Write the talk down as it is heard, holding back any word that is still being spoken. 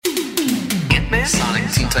Man, Sonic,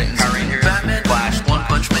 Teen Titans, Power Rangers, Batman, Flash, One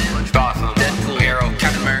Punch Man, Gotham, Deadpool, Arrow,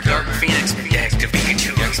 Captain America, Dark Phoenix, Detective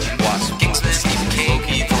Pikachu, X-Men, Wasp, Kingsman, Stephen King,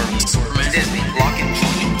 Loki, Thor, Superman, Disney, Lock and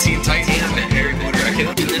Key, Teen Titans, and Harry Potter. I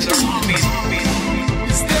cannot do this. Zombies.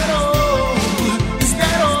 Is that all? Is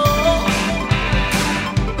that all?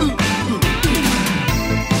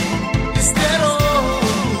 Is that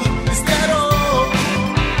all? Is that all?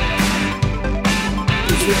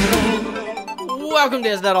 Welcome to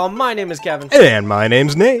Is That All? My name is Kevin. And my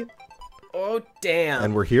name's Nate. Oh, damn.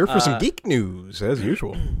 And we're here for some geek news, as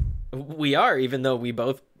usual. We are, even though we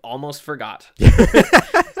both almost forgot.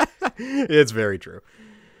 It's very true.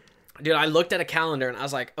 Dude, I looked at a calendar and I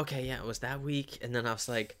was like, okay, yeah, it was that week. And then I was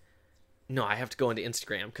like, no, I have to go into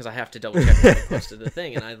Instagram because I have to double check when I posted the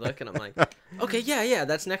thing. And I look and I'm like, okay, yeah,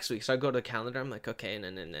 that's next week. So I go to the calendar. I'm like, okay,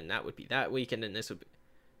 and then that would be that week. And then this would be.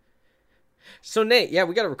 So, Nate, yeah,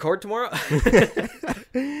 we got to record tomorrow.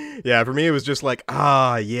 Yeah, for me, it was just like,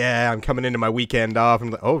 I'm coming into my weekend off.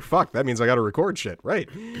 And like, oh, fuck, that means I got to record shit. Right.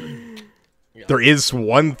 Yeah. There is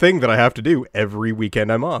one thing that I have to do every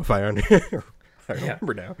weekend I'm off. I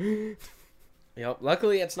remember now. Yep.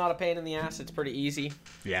 Luckily, it's not a pain in the ass. It's pretty easy.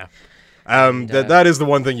 Yeah. That is the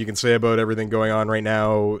one thing you can say about everything going on right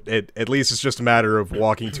now. At least it's just a matter of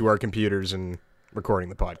walking to our computers and recording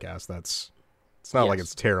the podcast. It's not like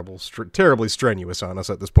it's terribly strenuous on us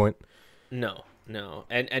at this point. No.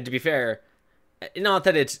 And to be fair, not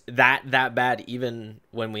that it's that bad even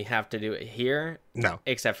when we have to do it here. No.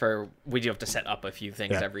 Except for we do have to set up a few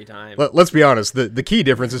things every time. Let's be honest. The key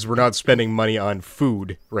difference is we're not spending money on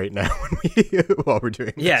food right now while we're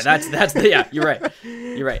doing this. Yeah, you're right.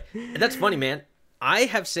 You're right. And that's funny, man. I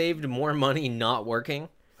have saved more money not working.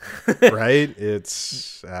 Right?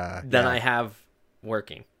 It's than I have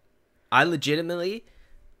working. I legitimately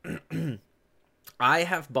I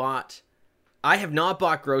have not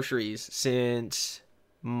bought groceries since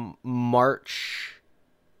March.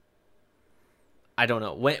 I don't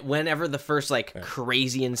know. Whenever the first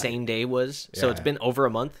crazy insane day was. So it's been over a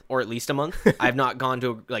month or at least a month. I've not gone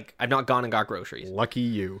and got groceries. Lucky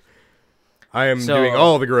you. I am doing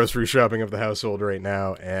all the grocery shopping of the household right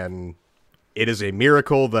now, and it is a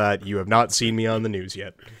miracle that you have not seen me on the news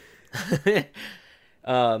yet.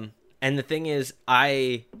 And the thing is,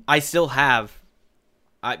 I still have,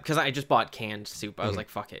 because I just bought canned soup. I was like,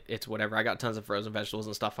 fuck it, it's whatever. I got tons of frozen vegetables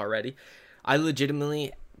and stuff already. I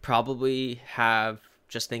legitimately probably have,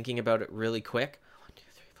 just thinking about it really quick, 1, 2,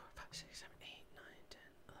 3, 4, 5, 6, 7, 8, 9, 10,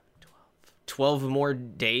 11, 12 more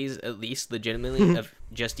days at least, legitimately, of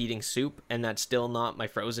just eating soup, and that's still not my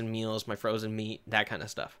frozen meals, my frozen meat, that kind of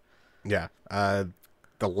stuff. Yeah.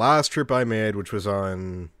 The last trip I made, which was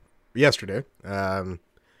on yesterday,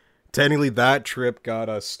 technically, that trip got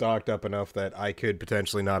us stocked up enough that I could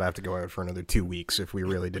potentially not have to go out for another 2 weeks if we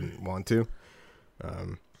really didn't want to.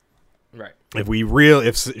 Right.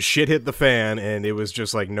 If shit hit the fan and it was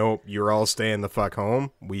just like, nope, you're all staying the fuck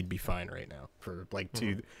home, we'd be fine right now for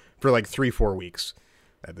 3-4 weeks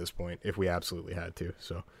at this point if we absolutely had to.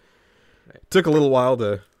 So it took a little while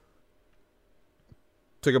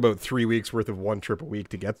Took about 3 weeks worth of one trip a week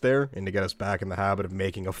to get there and to get us back in the habit of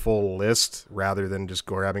making a full list rather than just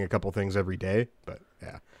grabbing a couple things every day. But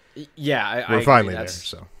yeah, we're finally there.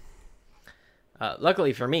 So,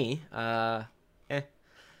 luckily for me, I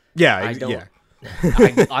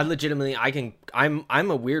legitimately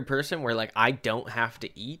I'm a weird person where I don't have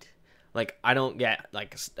to eat. I don't get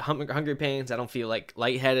hungry pains. I don't feel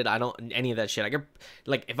lightheaded. I don't any of that shit. I get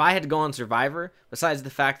if I had to go on Survivor, besides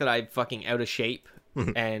the fact that I'm fucking out of shape.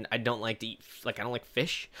 And I don't like to eat, I don't like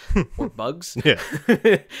fish or bugs. Yeah.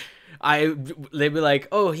 They'd be like,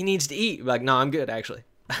 oh, he needs to eat. No, I'm good, actually.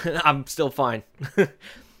 I'm still fine.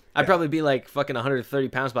 I'd probably be fucking 130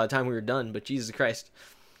 pounds by the time we were done, but Jesus Christ.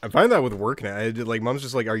 I find that with work now. Mom's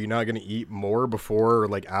just are you not going to eat more before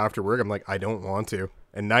or after work? I'm like, I don't want to.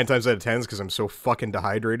 And 9 times out of 10 is because I'm so fucking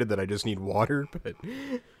dehydrated that I just need water. But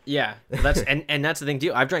yeah, that's and that's the thing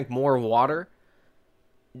too. I've drank more water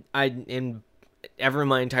ever in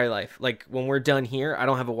my entire life. When we're done here, I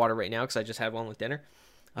don't have a water right now because I just had one with dinner,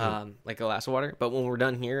 a glass of water. But when we're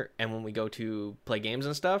done here and when we go to play games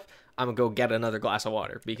and stuff, I'm gonna go get another glass of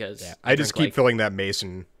water because I just keep filling that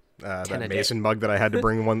Mason mug that I had to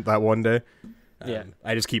bring one day.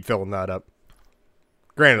 I just keep filling that up.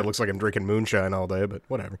 Granted, it looks like I'm drinking moonshine all day, but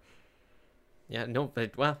whatever. Yeah, no,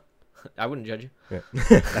 but I wouldn't judge you. Yeah.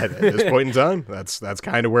 At this point in time, that's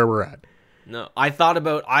kind of where we're at. No, I thought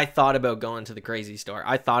about going to the crazy store.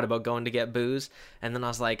 I thought about going to get booze, and then I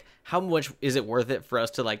was like, how much is it worth it for us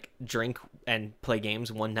to drink and play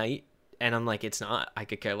games one night? And I'm like, it's not. I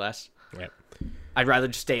could care less. Yeah. I'd rather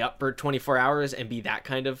just stay up for 24 hours and be that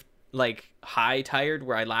kind of like high tired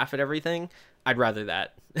where I laugh at everything, I'd rather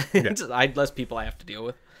that. Yeah. I'd less people I have to deal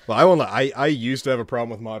with. Well, I won't lie. I used to have a problem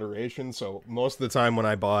with moderation, so most of the time when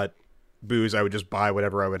I bought booze, I would just buy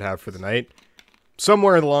whatever I would have for the night.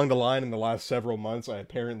 Somewhere along the line in the last several months, I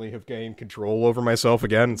apparently have gained control over myself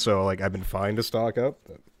again, so like I've been fine to stock up.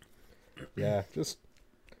 But yeah, just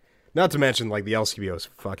not to mention like the LCBO is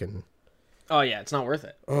fucking. Oh yeah, it's not worth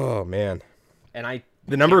it. Oh man, And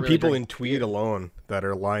the number of really people drink in Tweed alone that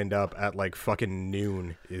are lined up at like fucking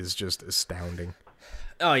noon is just astounding.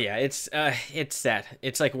 Oh yeah, it's sad.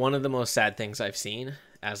 It's like one of the most sad things I've seen.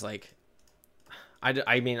 As like,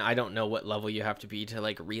 I mean, I don't know what level you have to be to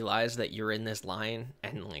like realize that you're in this line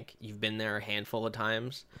and like you've been there a handful of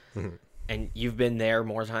times, and you've been there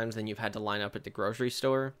more times than you've had to line up at the grocery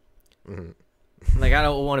store. Like I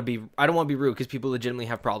don't want to be rude because people legitimately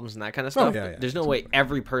have problems and that kind of stuff. yeah. There's no way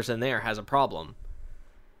every person there has a problem.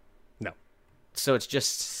 No. So it's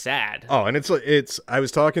just sad. Oh, and it's. I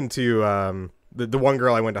was talking to the one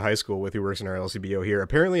girl I went to high school with who works in our LCBO here.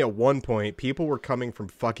 Apparently, at one point, people were coming from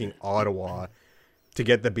fucking Ottawa to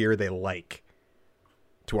get the beer they like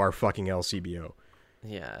to our fucking LCBO.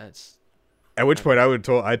 Yeah, it's. At which point, I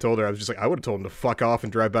told her I was just like I would have told them to fuck off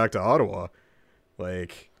and drive back to Ottawa,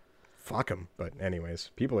 like fuck them. But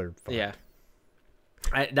anyways, people are fucked. Yeah.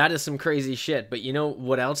 That is some crazy shit. But you know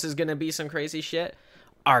what else is gonna be some crazy shit?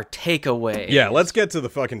 Our takeaway. Yeah, let's get to the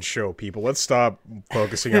fucking show, people. Let's stop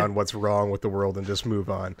focusing on what's wrong with the world and just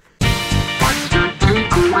move on.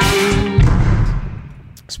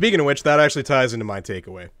 Speaking of which, that actually ties into my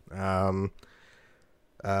takeaway.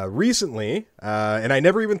 Recently, and I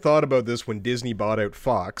never even thought about this when Disney bought out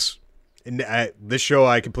Fox. And this show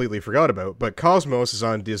I completely forgot about, but Cosmos is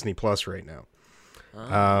on Disney Plus right now.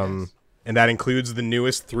 Yes. And that includes the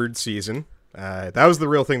newest third season. That was the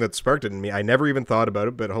real thing that sparked it in me. I never even thought about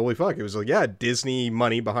it, but holy fuck, it was like, yeah, Disney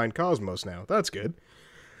money behind Cosmos now. That's good.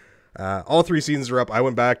 All 3 seasons are up. I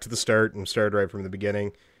went back to the start and started right from the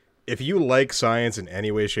beginning. If you like science in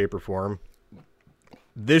any way, shape, or form,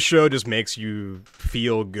 this show just makes you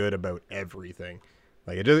feel good about everything.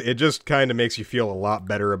 Like it just kind of makes you feel a lot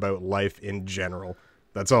better about life in general.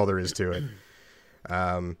 That's all there is to it.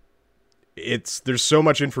 There's so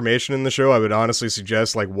much information in the show. I would honestly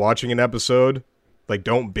suggest like watching an episode, like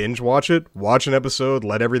don't binge watch it. Watch an episode,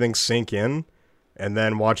 let everything sink in, and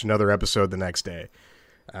then watch another episode the next day.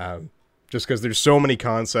 Just because there's so many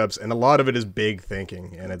concepts, and a lot of it is big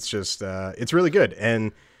thinking, and it's just it's really good.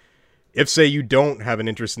 And if, say, you don't have an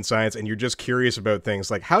interest in science and you're just curious about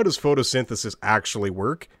things, like how does photosynthesis actually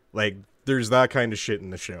work? Like there's that kind of shit in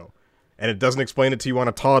the show. And it doesn't explain it to you on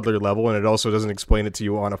a toddler level, and it also doesn't explain it to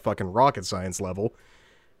you on a fucking rocket science level.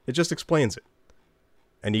 It just explains it.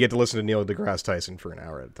 And you get to listen to Neil deGrasse Tyson for an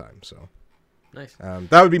hour at a time, so. Nice.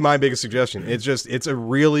 That would be my biggest suggestion. It's a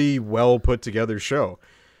really well put together show.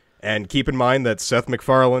 And keep in mind that Seth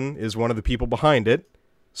MacFarlane is one of the people behind it,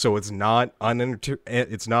 so it's not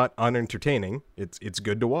unentertaining. It's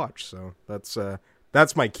good to watch. So that's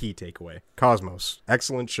my key takeaway. Cosmos,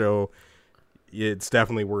 excellent show. It's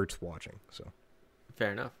definitely worth watching. So,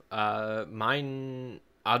 Fair enough. Mine,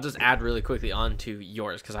 I'll just add really quickly on to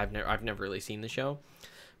yours because I've never really seen the show.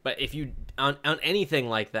 But if you on anything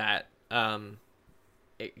like that,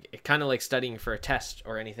 it kind of like studying for a test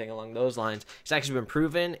or anything along those lines. It's actually been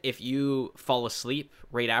proven if you fall asleep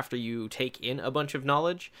right after you take in a bunch of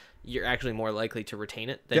knowledge, you're actually more likely to retain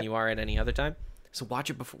it than you are at any other time. So watch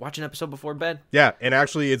an episode before bed. Yeah, and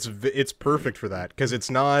actually it's perfect for that because it's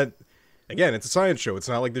not. Again, it's a science show. It's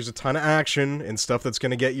not like there's a ton of action and stuff that's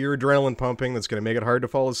going to get your adrenaline pumping, that's going to make it hard to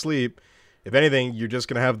fall asleep. If anything, you're just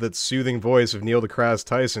going to have that soothing voice of Neil deGrasse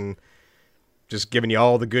Tyson just giving you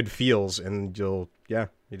all the good feels, and you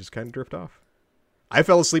just kind of drift off. I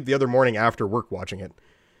fell asleep the other morning after work watching it.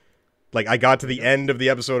 Like, I got to the end of the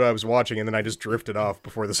episode I was watching, and then I just drifted off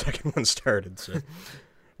before the second one started. So,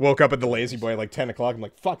 woke up at the Lazy Boy at like 10 o'clock. I'm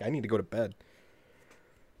like, fuck, I need to go to bed.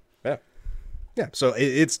 Yeah. Yeah, so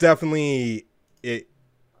it's definitely it.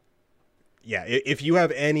 Yeah, if you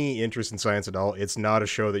have any interest in science at all, it's not a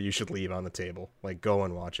show that you should leave on the table. Like, go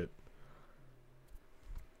and watch it.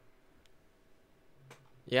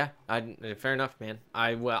 Yeah, fair enough, man.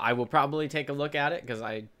 I will probably take a look at it because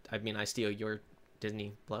I steal your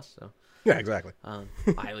Disney Plus, so Yeah, exactly. I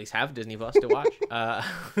at least have Disney Plus to watch, and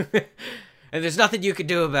there's nothing you could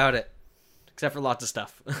do about it except for lots of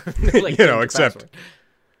stuff, like except password.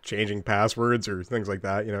 Changing passwords or things like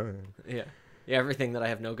that, Yeah, everything that I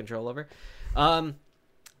have no control over. I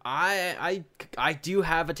do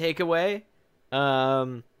have a takeaway,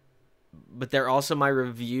 but they're also my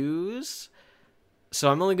reviews,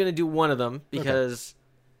 so I'm only going to do one of them because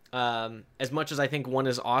As much as I think one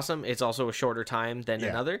is awesome, it's also a shorter time than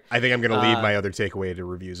another. I think I'm going to leave my other takeaway to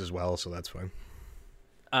reviews as well, so that's fine.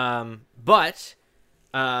 But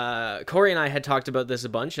Corey and I had talked about this a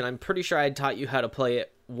bunch, and I'm pretty sure I had taught you how to play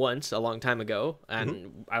it once a long time ago,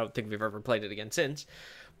 and I don't think we've ever played it again since.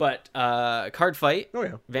 But Card Fight,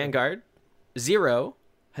 Vanguard, Zero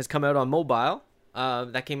has come out on mobile.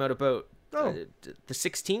 That came out about the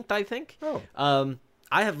 16th, I think.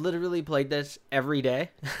 I have literally played this every day.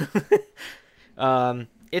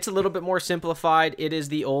 It's a little bit more simplified. It is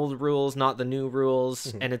the old rules, not the new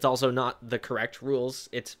rules, and it's also not the correct rules.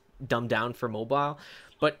 It's dumbed down for mobile,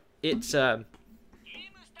 but it's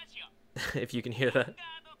if you can hear that,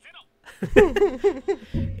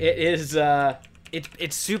 it is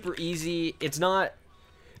it's super easy. It's not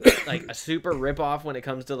like a super rip-off when it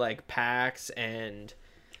comes to like packs and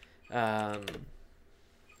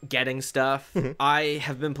getting stuff. I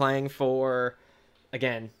have been playing for,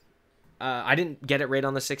 again, I didn't get it right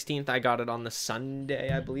on the 16th. I got it on the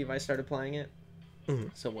Sunday, I believe I started playing it.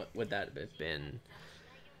 So what would that have been?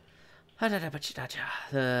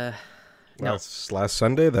 Last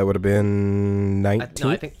Sunday? That would have been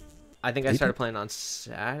 19th? I think I started playing on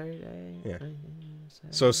Saturday. Yeah.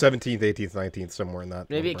 So 17th, 18th, 19th, somewhere in that.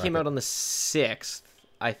 Maybe it came out on the 6th,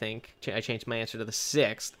 I think. I changed my answer to the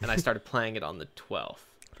 6th, and I started playing it on the 12th.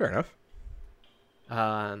 Fair enough.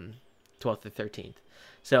 12th to 13th.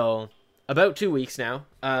 So, about 2 weeks now.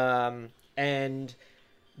 And,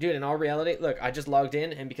 dude, in all reality, look, I just logged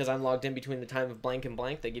in, and because I'm logged in between the time of blank and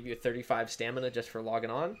blank, they give you a 35 stamina just for logging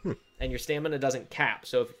on. And your stamina doesn't cap.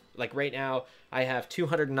 So, like right now, I have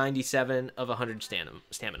 297 of 100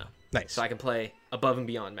 stamina. Nice. So I can play above and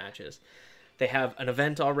beyond matches. They have an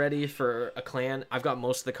event already for a clan. I've got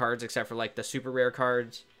most of the cards except for like the super rare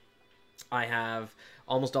cards. I have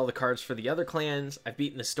almost all the cards for the other clans. I've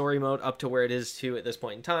beaten the story mode up to where it is to at this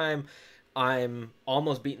point in time. I'm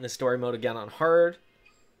almost beating the story mode again on hard.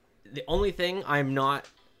 The only thing I'm not,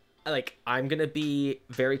 like, I'm going to be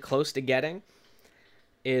very close to getting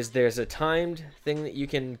is there's a timed thing that you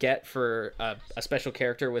can get for a special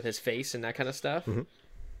character with his face and that kind of stuff.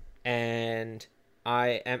 And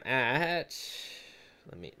I am at,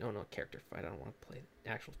 no, character fight. I don't want to play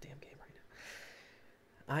the actual damn game right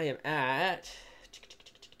now. I am at,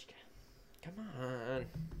 come on.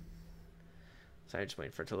 Sorry, just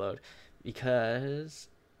waiting for it to load. Because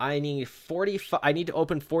I need to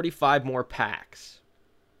open 45 more packs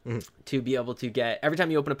to be able to get, every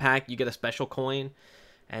time you open a pack, you get a special coin.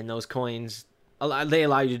 And those coins, they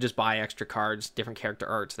allow you to just buy extra cards, different character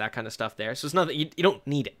arts, that kind of stuff there. So it's nothing, you don't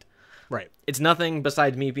need it. Right. It's nothing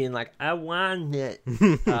besides me being like, I want it.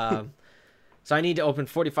 So I need to open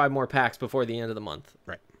 45 more packs before the end of the month.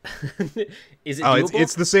 Right. Is it doable?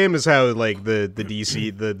 It's the same as how, like, the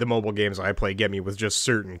DC, the mobile games I play get me with just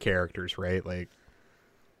certain characters, right? Like,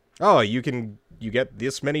 you get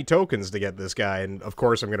this many tokens to get this guy, and of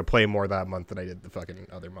course I'm going to play more that month than I did the fucking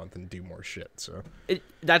other month and do more shit, so.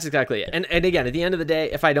 That's exactly it. And again, at the end of the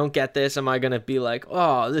day, if I don't get this, am I going to be like,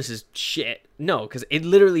 oh, this is shit? No, because it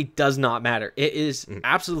literally does not matter. It is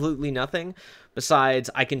absolutely nothing besides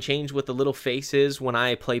I can change what the little face is when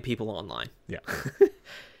I play people online. Yeah.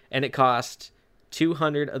 And it cost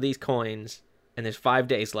 200 of these coins, and there's 5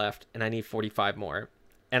 days left, and I need 45 more.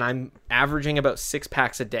 And I'm averaging about 6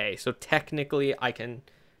 packs a day. So technically I can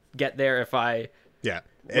get there if I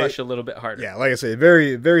rush a little bit harder. Yeah, like I say,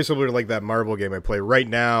 very, very similar to like that Marvel game I play. Right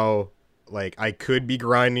now, like, I could be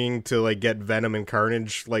grinding to like get Venom and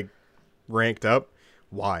Carnage like ranked up.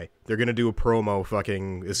 Why? They're going to do a promo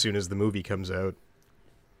fucking as soon as the movie comes out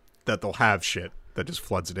that they'll have shit that just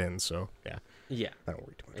floods it in. So, yeah. Yeah. I don't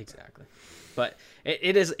worry too much. Exactly. But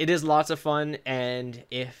it is lots of fun, and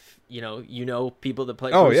if you know people that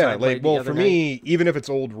play. Oh yeah, like, well, for me, even if it's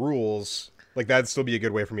old rules, like, that'd still be a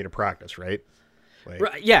good way for me to practice, right? Like,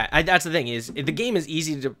 right, yeah, that's the thing is the game is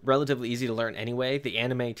relatively easy to learn anyway. The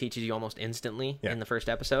anime teaches you almost instantly in the first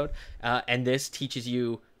episode, and this teaches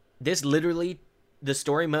you. This literally, the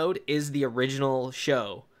story mode is the original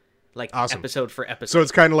show, like awesome. Episode for episode. So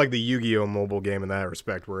it's kind of like the Yu-Gi-Oh mobile game in that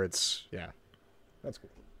respect, where it's that's cool.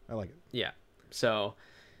 I like it. Yeah. So,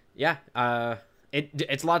 yeah,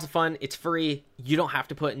 it's lots of fun. It's free. You don't have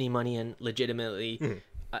to put any money in. Legitimately,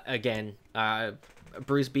 again,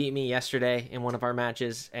 Bruce beat me yesterday in one of our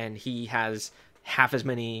matches, and he has half as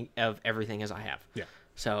many of everything as I have. Yeah.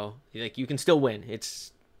 So, like, you can still win.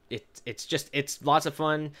 It's lots of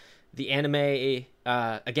fun. The anime,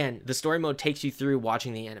 again, the story mode takes you through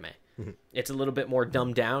watching the anime. It's a little bit more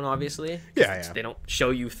dumbed down, obviously. Yeah. They don't show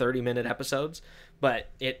you 30-minute episodes, but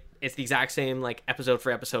it's the exact same like episode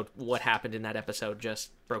for episode. What happened in that episode,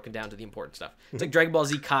 just broken down to the important stuff. It's like Dragon Ball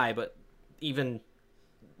Z Kai, but even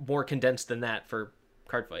more condensed than that for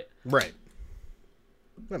card fight. Right.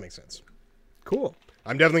 That makes sense. Cool.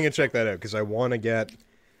 I'm definitely gonna check that out because I want to get.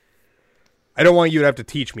 I don't want you to have to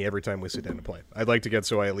teach me every time we sit down to play. I'd like to get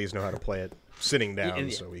so I at least know how to play it sitting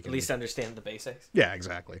down, so we can at least understand the basics. Yeah,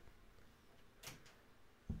 exactly.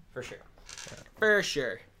 For sure. For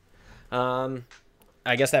sure.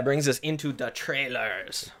 I guess that brings us into the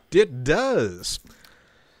trailers. It does.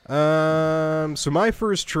 So my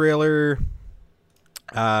first trailer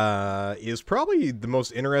is probably the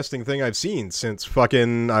most interesting thing I've seen since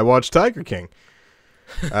fucking I watched Tiger King.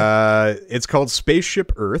 It's called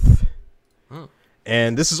Spaceship Earth.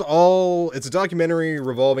 And this is it's a documentary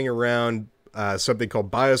revolving around something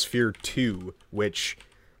called Biosphere 2, which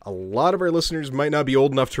a lot of our listeners might not be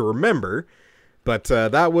old enough to remember, but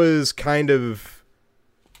that was kind of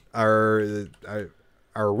our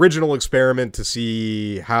original experiment to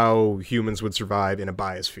see how humans would survive in a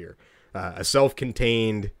biosphere, a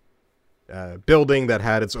self-contained building that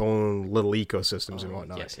had its own little ecosystems and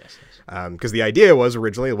whatnot. Yes. Because the idea was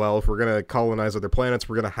originally, well, if we're going to colonize other planets,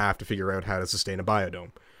 we're going to have to figure out how to sustain a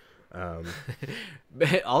biodome.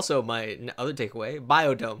 Also, my other takeaway,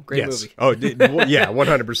 Biodome, great movie. Oh, yeah,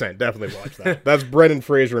 100%. Definitely watch that. That's Brendan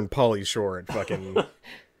Fraser and Pauly Shore at fucking...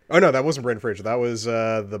 Oh, no, that wasn't Brendan Fraser. That was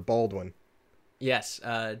the Baldwin. Yes,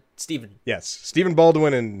 Steven. Yes, Stephen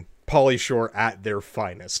Baldwin and Pauly Shore at their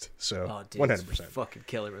finest. So, 100%. Fucking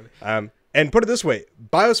killer movie. And put it this way,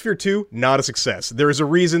 Biosphere 2, not a success. There is a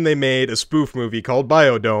reason they made a spoof movie called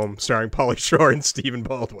Biodome starring Pauly Shore and Stephen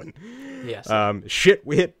Baldwin. Yes. Shit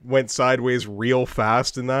went sideways real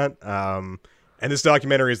fast in that. And this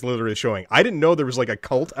documentary is literally showing. I didn't know there was like a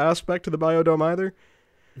cult aspect to the Biodome either.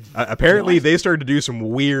 Apparently, they started to do some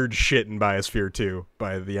weird shit in Biosphere 2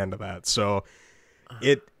 by the end of that. So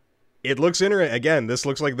it looks interesting. Again, this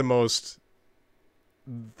looks like the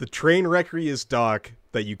train wreck-iest doc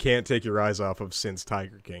that you can't take your eyes off of since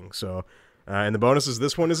Tiger King. So, and the bonus is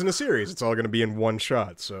this one isn't a series. It's all going to be in one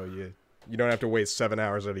shot. So you don't have to waste 7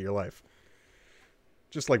 hours out of your life.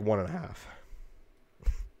 Just like 1.5.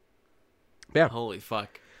 Yeah. Holy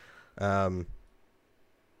fuck. Yeah,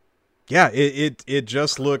 it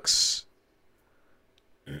just looks...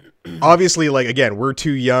 Obviously, like, again, we're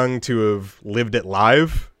too young to have lived it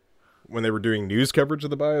live when they were doing news coverage of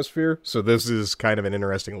the biosphere, so this is kind of an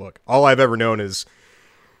interesting look. All I've ever known is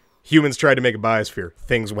humans tried to make a biosphere.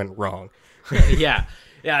 Things went wrong. Yeah,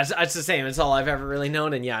 it's the same. It's all I've ever really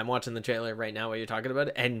known, and yeah, I'm watching the trailer right now while you're talking about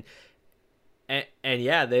it, and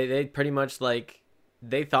yeah, they pretty much, like,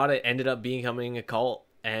 they thought it ended up becoming a cult,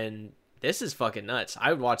 and this is fucking nuts.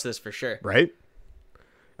 I would watch this for sure. Right?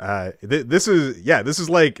 This is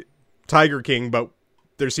like Tiger King, but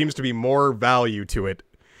there seems to be more value to it.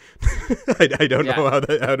 I don't know how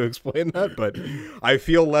to explain that, but I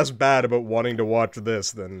feel less bad about wanting to watch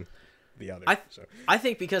this than the other. I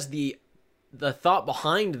think because the thought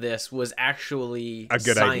behind this was actually a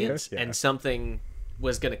good science idea, and something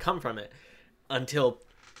was going to come from it until,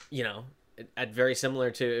 at very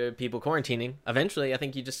similar to people quarantining, eventually I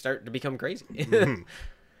think you just start to become crazy. Mm-hmm.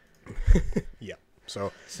 Yeah.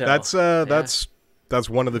 So that's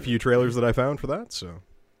one of the few trailers that I found for that. So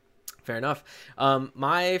fair enough.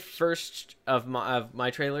 My first of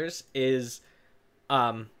my trailers is,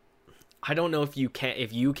 I don't know if you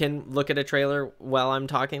can look at a trailer while I'm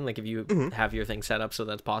talking, like if you have your thing set up so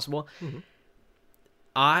that's possible.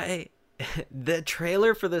 The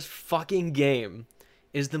trailer for this fucking game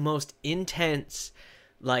is the most intense,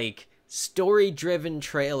 like, story-driven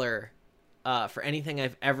trailer for anything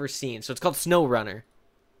I've ever seen. So it's called Snow Runner.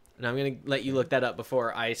 And I'm going to let you look that up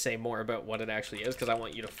before I say more about what it actually is, because I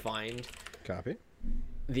want you to find copy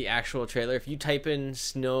the actual trailer. If you type in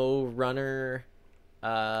Snow Runner...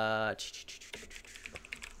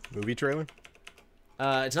 movie trailer?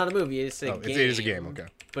 It's not a movie, it's a game. It is a game, okay.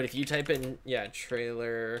 But if you type in,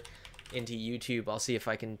 trailer into YouTube, I'll see if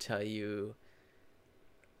I can tell you...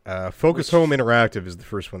 Focus Home Interactive is the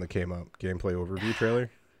first one that came up. Gameplay overview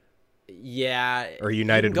trailer? Yeah. Or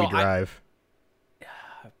United We Drive?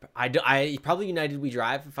 I probably United We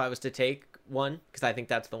Drive if I was to take one, because I think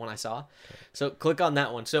that's the one I saw. Okay. So click on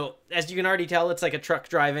that one. So as you can already tell, it's like a truck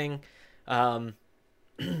driving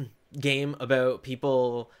game about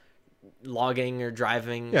people logging or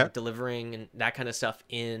driving, delivering, and that kind of stuff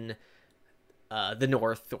in the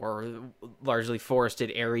north or largely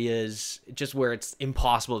forested areas, just where it's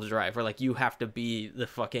impossible to drive, where like you have to be the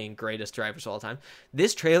fucking greatest drivers all the time.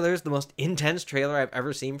 This trailer is the most intense trailer I've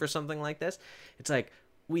ever seen for something like this. It's like,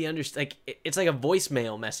 we understand, like, it's like a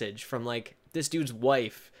voicemail message from like this dude's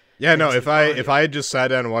wife Yeah, no, if I had just sat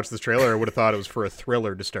down and watched this trailer, I would have thought it was for a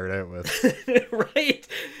thriller to start out with. Right?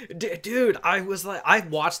 Dude, I was like, I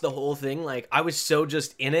watched the whole thing, like, I was so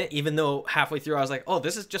just in it, even though halfway through I was like, oh,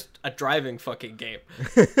 this is just a driving fucking game.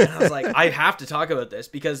 And I was like, I have to talk about this,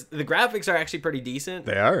 because the graphics are actually pretty decent.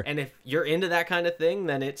 They are. And if you're into that kind of thing,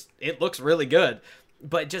 then it looks really good.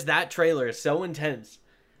 But just that trailer is so intense.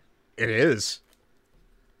 It is.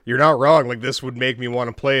 You're not wrong. Like, this would make me want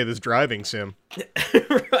to play this driving sim.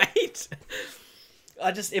 Right?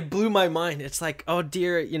 It blew my mind. It's like, oh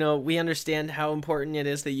dear, we understand how important it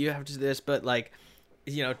is that you have to do this, but like,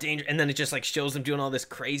 danger. And then it just like shows them doing all this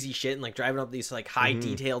crazy shit and like driving up these like high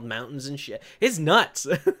detailed mountains and shit. It's nuts.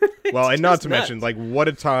 Well, and not to mention, like, what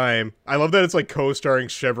a time. I love that it's like co-starring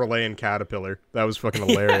Chevrolet and Caterpillar. That was fucking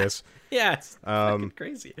hilarious. Yeah, it's fucking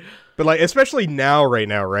crazy. But like, especially right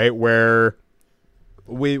now, right, where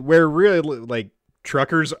really like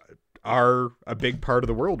truckers are a big part of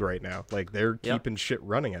the world right now. Like, they're keeping shit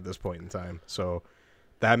running at this point in time. So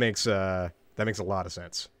that makes a lot of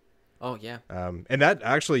sense. Oh yeah. And that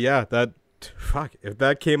actually, if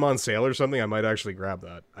that came on sale or something, I might actually grab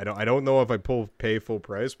that. I don't know if I pay full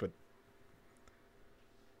price, but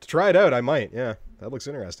to try it out, I might. Yeah, that looks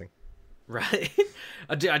interesting. Right.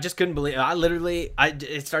 I just couldn't believe it.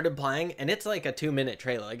 It started playing, and it's like a 2-minute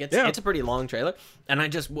trailer. Like, it's a pretty long trailer, and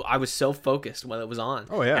I was so focused while it was on.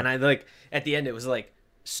 Oh yeah. And I like at the end it was like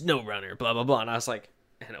Snow Runner, blah blah blah, and I was like,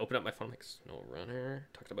 and I opened up my phone like, Snow Runner,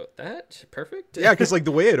 talked about that, perfect. Yeah, because like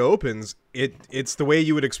the way it opens, it's the way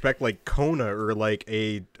you would expect like Kona or like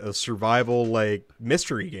a survival like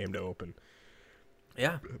mystery game to open.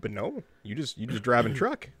 Yeah. But no, you just driving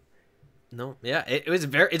truck. No, yeah, it's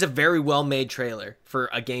a very well made trailer for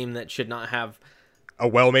a game that should not have a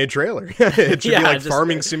well made trailer. It should be like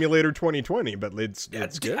Farming Simulator 2020. But it's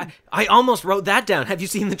good. I almost wrote that down. Have you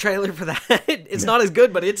seen the trailer for that? It's not as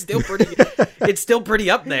good, but it's still pretty. It's still pretty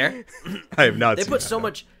up there. I have not. They put so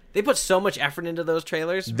much effort into those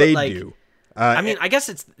trailers. But they like, do. I mean, I guess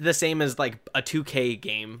it's the same as like a 2K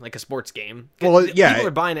game, like a sports game. Well, yeah, people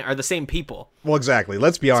are buying it are the same people. Well, exactly.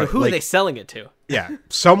 Let's be honest. So who are they selling it to? Yeah,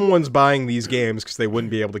 someone's buying these games because they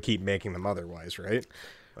wouldn't be able to keep making them otherwise, right?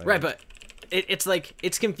 Right, but it's like,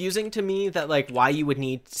 it's confusing to me that like why you would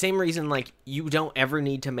need, same reason like you don't ever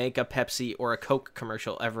need to make a Pepsi or a Coke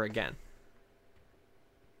commercial ever again.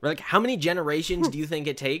 Like, how many generations do you think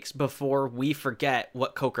it takes before we forget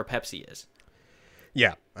what Coke or Pepsi is?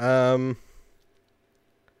 Yeah.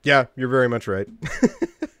 Yeah, you're very much right.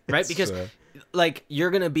 Right? Because, like, you're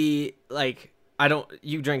going to be, like,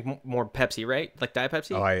 you drink more Pepsi, right? Like Diet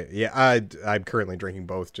Pepsi? Oh, I'm currently drinking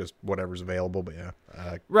both, just whatever's available, but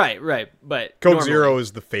yeah. Right. But Coke normally, Zero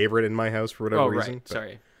is the favorite in my house for whatever reason. Right.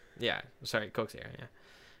 Sorry. Yeah. Sorry, Coke Zero,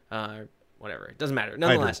 yeah. Whatever. It doesn't matter.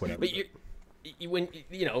 Nonetheless. But when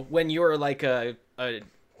you're like a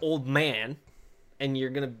old man and you're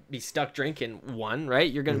going to be stuck drinking one,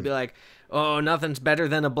 right? You're going to be like, oh, nothing's better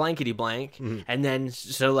than a blankety blank. And then,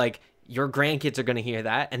 so like, your grandkids are going to hear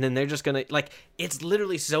that, and then they're just going to, like, it's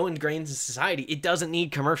literally so ingrained in society, it doesn't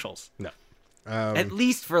need commercials. No. At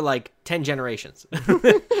least for, like, 10 generations.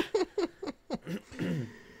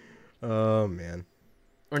 Oh, man.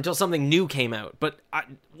 Or until something new came out. But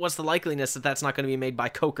what's the likeliness that that's not going to be made by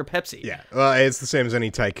Coke or Pepsi? Yeah, well, it's the same as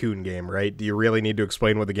any Tycoon game, right? Do you really need to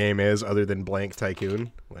explain what the game is other than blank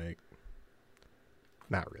Tycoon? Like,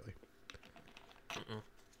 not really.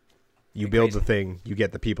 You build the thing, you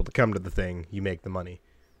get the people to come to the thing, you make the money.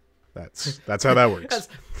 That's how that works.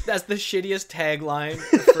 That's the shittiest tagline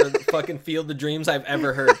for fucking Field of Dreams I've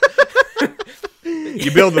ever heard.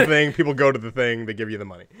 You build the thing, people go to the thing, they give you the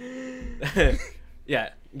money. Yeah,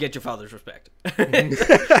 get your father's respect. This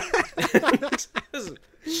is a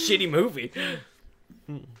shitty movie.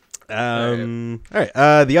 All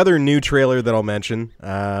right. The other new trailer that I'll mention,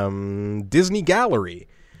 Disney Gallery.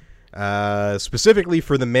 Specifically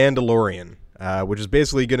for The Mandalorian, which is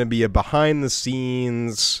basically going to be a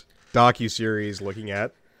behind-the-scenes docuseries looking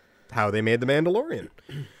at how they made The Mandalorian.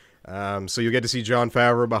 So you'll get to see Jon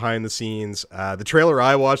Favreau behind the scenes. The trailer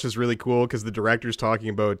I watched is really cool because the director's talking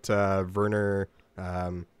about Werner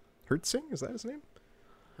Herzog. Is that his name?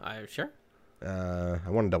 Sure. I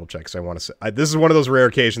want to double check because I want to say... this is one of those rare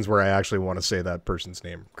occasions where I actually want to say that person's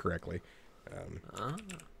name correctly.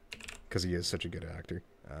 Because he is such a good actor.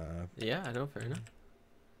 Yeah, I know, fair enough.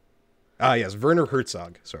 Yes, Werner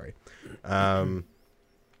Herzog, sorry.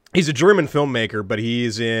 He's a German filmmaker, but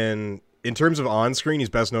he's in terms of on-screen, he's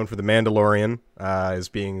best known for The Mandalorian, as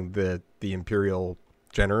being the Imperial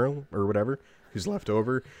General, or whatever, who's left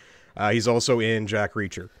over. He's also in Jack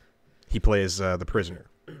Reacher. He plays the prisoner.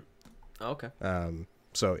 Okay.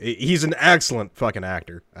 So he's an excellent fucking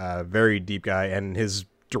actor, very deep guy, and his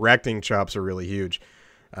directing chops are really huge.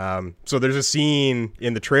 So there's a scene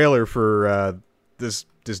in the trailer for this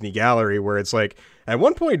Disney Gallery where it's like, at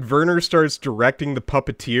one point Werner starts directing the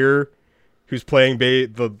puppeteer who's playing the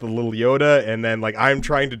little Yoda, and then like I'm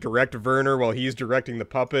trying to direct Werner while he's directing the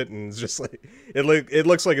puppet, and it's just like it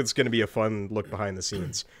looks like it's going to be a fun look behind the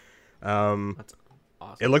scenes. That's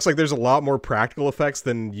awesome. It looks like there's a lot more practical effects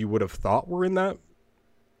than you would have thought were in that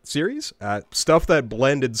series. Stuff that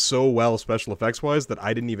blended so well special effects wise that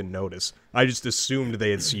I didn't even notice. I just assumed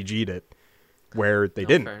they had CG'd it where they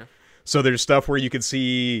didn't. Fair enough. So there's stuff where you could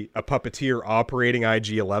see a puppeteer operating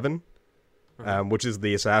IG-11, which is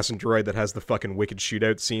the assassin droid that has the fucking wicked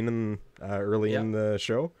shootout scene in, early in the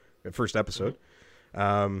show, the first episode.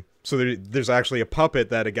 So there's actually a puppet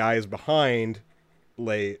that a guy is behind.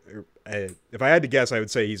 If I had to guess, I would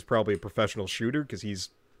say he's probably a professional shooter because he's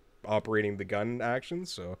operating the gun action.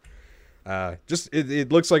 So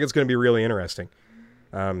it looks like it's going to be really interesting.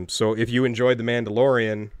 So if you enjoyed The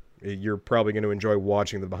Mandalorian, you're probably going to enjoy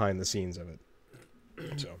watching the behind the scenes of it.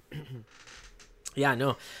 So yeah,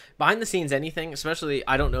 no, behind the scenes, anything, especially,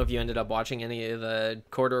 I don't know if you ended up watching any of the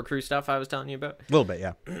Corridor Crew stuff I was telling you about. A little bit,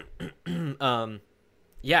 yeah.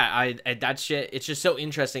 Yeah, that shit, it's just so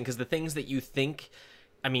interesting because the things that you think,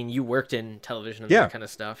 I mean, you worked in television and that kind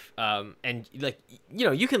of stuff, and like, you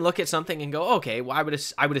know, you can look at something and go, okay, well,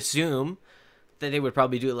 I would assume that they would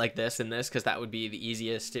probably do it like this and this because that would be the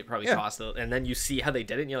easiest. It probably cost, and then you see how they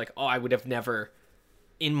did it, and you're like, oh, I would have never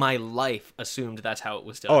in my life assumed that's how it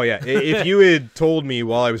was done. Oh yeah, if you had told me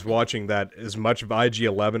while I was watching that as much of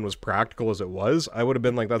IG-11 was practical as it was, I would have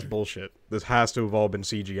been like, that's bullshit. This has to have all been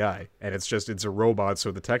CGI, and it's a robot,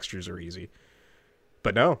 so the textures are easy.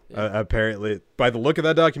 But no, apparently, by the look of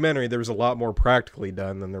that documentary, there was a lot more practically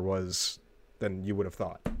done than you would have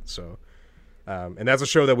thought. So, and that's a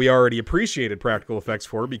show that we already appreciated practical effects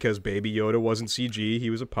for because Baby Yoda wasn't CG;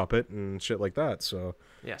 he was a puppet and shit like that. So,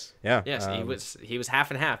 yes, yeah, he was half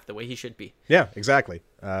and half the way he should be. Yeah, exactly.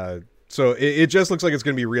 So it just looks like it's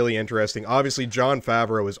going to be really interesting. Obviously, Jon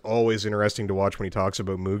Favreau is always interesting to watch when he talks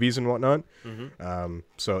about movies and whatnot.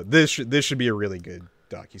 So this should be a really good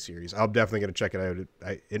docuseries. I'm definitely going to check it out.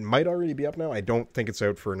 It might already be up now. I don't think it's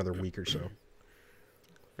out for another week or so.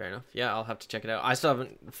 Fair enough. Yeah, I'll have to check it out. I still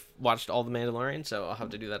haven't watched all The Mandalorian, so I'll have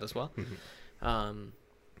to do that as well. But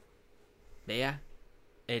yeah,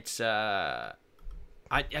 it's dude,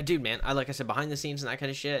 man, like I said, behind the scenes and that kind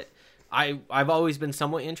of shit, I've always been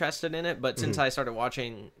somewhat interested in it, but since I started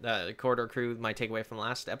watching the Corridor Crew, my takeaway from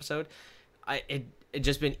last episode, it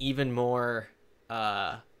just been even more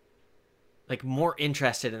more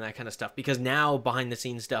interested in that kind of stuff because now behind the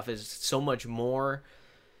scenes stuff is so much more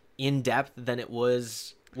in depth than it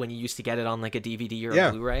was when you used to get it on like a DVD or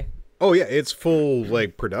a Blu-ray. Oh yeah, it's full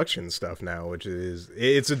like production stuff now, which is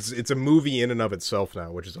it's a movie in and of itself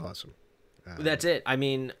now, which is awesome. That's it. I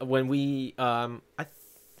mean, when we I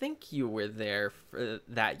think you were there for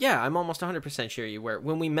that. Yeah, I'm almost 100% sure you were.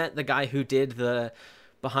 When we met the guy who did the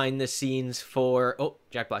behind the scenes for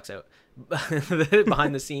Jack Black's out.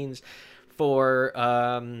 Behind the scenes for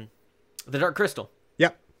The Dark Crystal.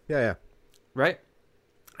 Yeah. Right?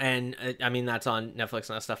 And I mean, that's on Netflix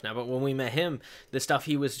and that stuff now. But when we met him, the stuff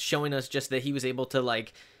he was showing us just that he was able to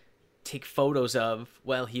like take photos of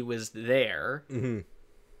while he was there,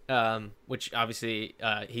 which obviously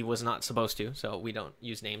he was not supposed to. So we don't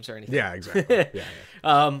use names or anything. Yeah, exactly.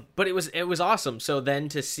 Yeah. But it was awesome. So then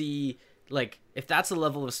to see like if that's the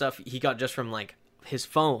level of stuff he got just from like his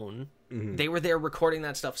phone, they were there recording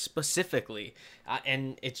that stuff specifically,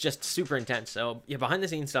 and it's just super intense. So yeah, behind the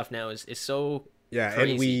scenes stuff now is so. Yeah,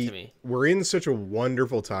 crazy to me. We're in such a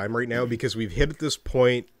wonderful time right now because we've hit this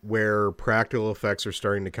point where practical effects are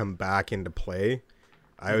starting to come back into play.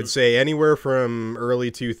 I would say anywhere from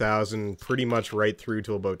early 2000, pretty much right through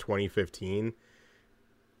till about 2015,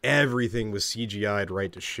 everything was CGI'd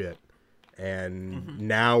right to shit. And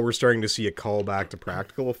now we're starting to see a call back to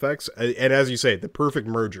practical effects. And as you say, the perfect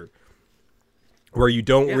merger where you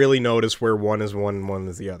don't really notice where one is one and one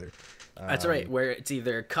is the other. That's right, where it's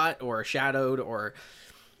either cut or shadowed or,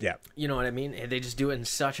 you know what I mean? They just do it in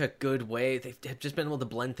such a good way. They've just been able to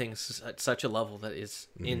blend things at such a level that is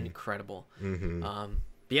incredible. But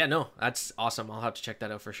yeah, no, that's awesome. I'll have to check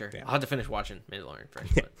that out for sure. Yeah. I'll have to finish watching Mandalorian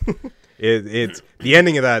first. But. It's the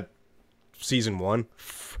ending of that season 1,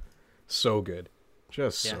 so good,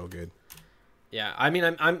 just so good. Yeah, I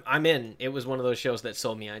mean, I'm in. It was one of those shows that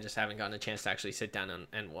sold me. I just haven't gotten a chance to actually sit down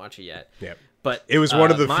and watch it yet. Yeah. But it was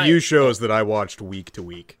one of the few shows that I watched week to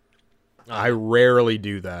week. I rarely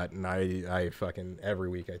do that, and I fucking every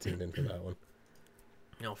week I tuned in for that one.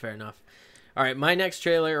 No, fair enough. All right, my next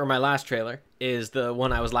trailer, or my last trailer, is the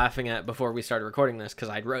one I was laughing at before we started recording this because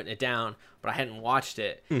I'd written it down, but I hadn't watched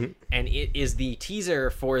it. Mm-hmm. And it is the teaser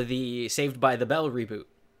for the Saved by the Bell reboot.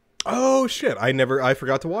 Oh, shit. I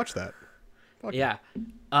forgot to watch that. Fuck yeah.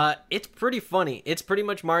 It's pretty funny. It's pretty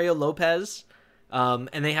much Mario Lopez, and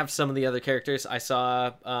they have some of the other characters. I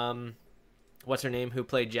saw, what's her name, who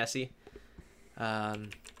played Jessie? What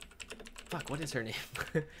is her name?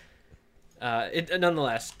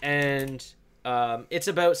 Nonetheless, and it's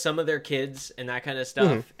about some of their kids and that kind of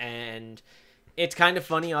stuff, and it's kind of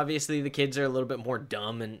funny. Obviously, the kids are a little bit more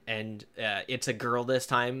dumb, and it's a girl this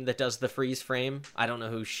time that does the freeze frame. I don't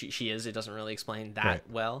know who she is. It doesn't really explain that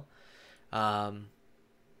well.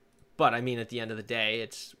 But I mean, at the end of the day,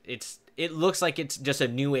 it looks like it's just a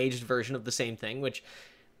new aged version of the same thing, which,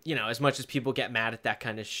 you know, as much as people get mad at that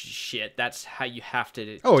kind of shit, that's how you have to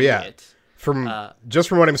do it. Just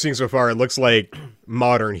from what I'm seeing so far, it looks like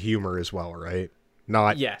modern humor as well, right?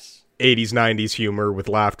 Not 80s, 90s humor with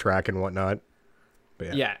laugh track and whatnot.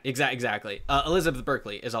 But yeah, exactly. Elizabeth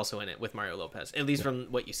Berkley is also in it with Mario Lopez, at least from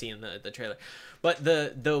what you see in the trailer. But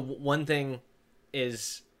the one thing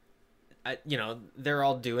is, you know, they're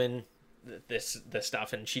all doing this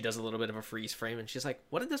stuff, and she does a little bit of a freeze frame, and she's like,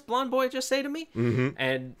 "What did this blonde boy just say to me?" Mm-hmm.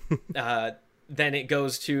 And then it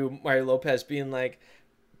goes to Mario Lopez being like,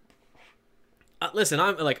 "Listen,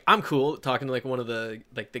 I'm cool," talking to like one of the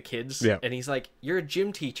kids, and he's like, "You're a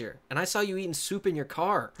gym teacher, and I saw you eating soup in your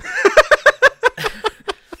car."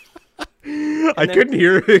 I couldn't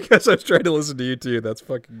hear it because I was trying to listen to you too. That's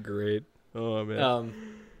fucking great. Oh man.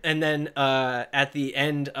 And then at the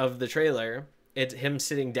end of the trailer, it's him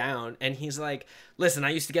sitting down, and he's like, "Listen,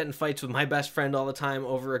 I used to get in fights with my best friend all the time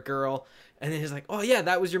over a girl." And then he's like, "Oh yeah,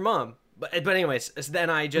 that was your mom." But anyways, then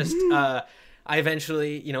I just I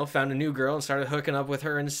eventually, you know, found a new girl and started hooking up with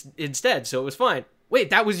her instead, so it was fine.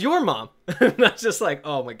 Wait, that was your mom? And that's just like,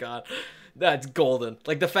 oh my god, that's golden.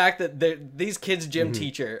 Like the fact that these kids' gym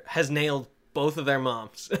teacher has nailed both of their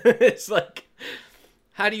moms. It's like,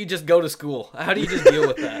 how do you just go to school? How do you just deal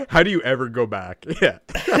with that? How do you ever go back? Yeah.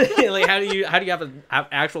 Like how do you have an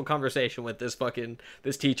actual conversation with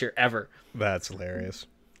this teacher ever? That's hilarious.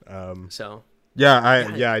 So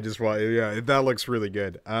that looks really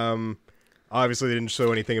good. Obviously they didn't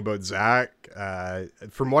show anything about Zach.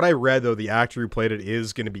 From what I read though, the actor who played it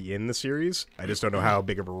is going to be in the series. I just don't know how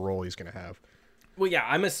big of a role he's going to have. Well, yeah,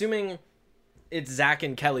 I'm assuming it's Zach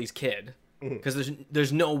and Kelly's kid, because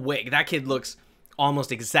there's no way that kid looks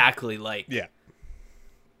almost exactly like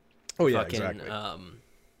exactly.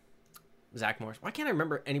 Zach Morris. Why can't I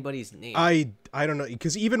remember anybody's name? I don't know,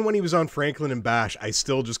 because even when he was on Franklin and Bash, I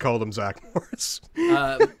still just called him Zach Morris.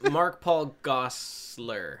 Mark Paul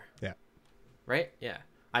Gosselaar. Yeah. Right? Yeah.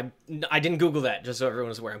 I didn't Google that, just so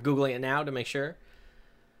everyone's aware. I'm Googling it now to make sure.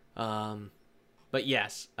 But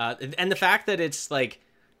yes. And the fact that it's like,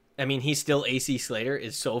 I mean, he's still AC Slater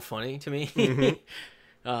is so funny to me.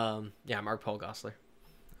 Mark Paul Gosselaar.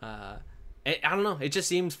 I don't know. It just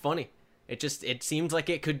seems funny. It seems like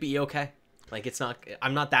it could be okay. Like it's not.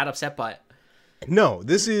 I'm not that upset by it. No,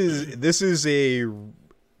 this is let's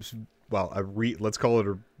call it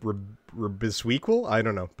a biswequel. I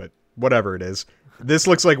don't know, but whatever it is, this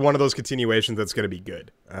looks like one of those continuations that's going to be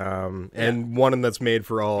good. And one that's made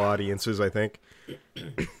for all audiences, I think.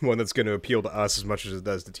 One that's going to appeal to us as much as it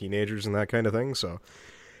does to teenagers and that kind of thing. So,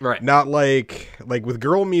 right. Not like with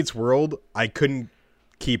Girl Meets World, I couldn't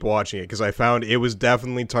keep watching it because I found it was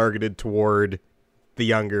definitely targeted toward the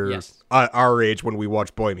younger, our age when we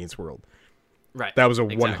watched Boy Meets World. Right. That was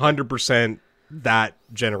 100% that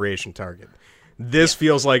generation target. This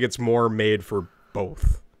feels like it's more made for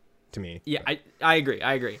both to me. Yeah, I agree.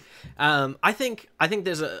 I think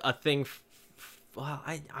there's a thing. Well,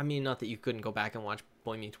 I mean, not that you couldn't go back and watch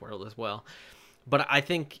Boy Meets World as well, but I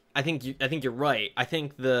think you're right. I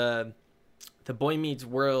think the Boy Meets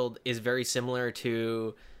World is very similar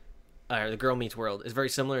to, the Girl Meets World is very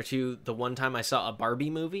similar to the one time I saw a Barbie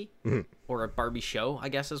movie or a Barbie show, I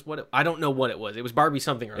guess is what I don't know what it was. It was Barbie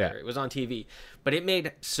something or other. It was on TV, but it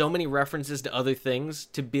made so many references to other things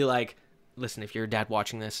to be like, listen, if you're a dad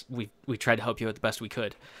watching this, we tried to help you out the best we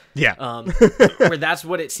could. Yeah. Where that's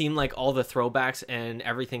what it seemed like all the throwbacks and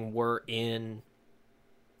everything were in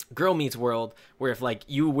Girl Meets World, where if like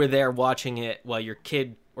you were there watching it while your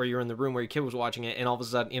kid, or you're in the room where your kid was watching it, and all of a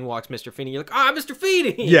sudden in walks Mr. Feeney, you're like, Mr.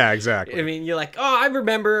 Feeney! Yeah, exactly. I mean, you're like, I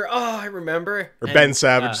remember. Or Ben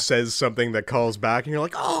Savage says something that calls back, and you're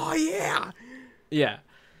like, oh, yeah! Yeah.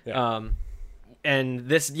 And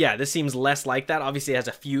this seems less like that. Obviously, it has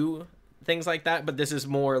a few things like that, but this is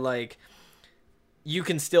more like you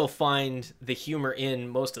can still find the humor in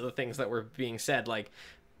most of the things that were being said. Like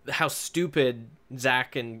how stupid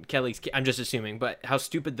Zach and Kelly's kid, I'm just assuming, but how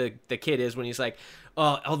stupid the kid is when he's like,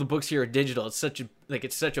 oh, all the books here are digital. It's such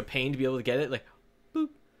a pain to be able to get it. Like, boop.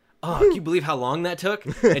 Oh, can you believe how long that took?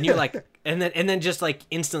 And you're like, and then just like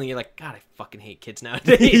instantly you're like, God, I fucking hate kids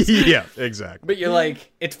nowadays. Yeah, exactly. But you're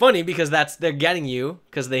like, it's funny because they're getting you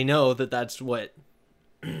because they know that's what,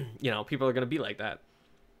 people are going to be like that.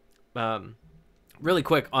 Really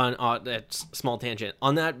quick on that small tangent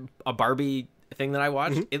on that a Barbie thing that I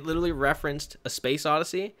watched, it literally referenced a Space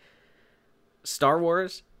Odyssey, Star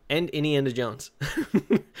Wars, and Indiana Jones.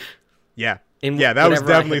 Yeah. That was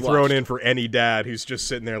definitely thrown in for any dad who's just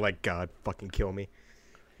sitting there like, God, fucking kill me.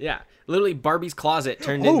 Yeah. Literally, Barbie's closet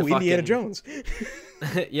turned into fucking... Indiana Jones.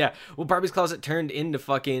 Yeah. Well, Barbie's closet turned into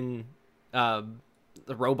fucking the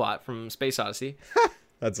robot from Space Odyssey.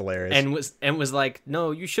 That's hilarious. And was like,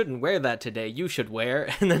 no, you shouldn't wear that today. You should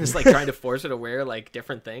wear. And then it's like trying to force her to wear like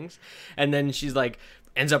different things. And then she's like,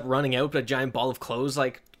 ends up running out, but a giant ball of clothes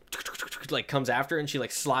like comes after her, and she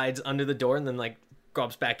like slides under the door and then like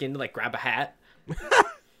grabs back in to like grab a hat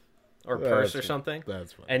or purse or something.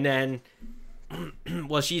 That's funny. And then,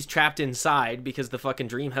 well, she's trapped inside because the fucking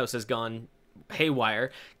dream house has gone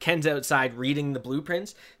haywire. Ken's outside reading the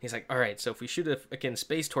blueprints. He's like, all right, so if we shoot a fucking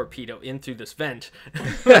space torpedo in through this vent,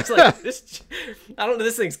 it's like, I don't know,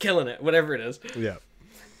 this thing's killing it, whatever it is. Yeah.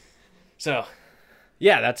 So,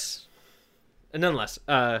 yeah, that's, nonetheless,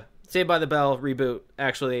 Saved by the Bell reboot,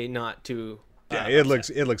 actually not too... it looks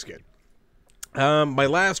good. My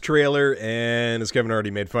last trailer, and as Kevin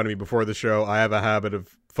already made fun of me before the show, I have a habit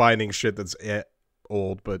of finding shit that's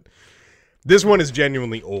old, but this one is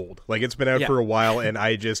genuinely old. Like, it's been out for a while, and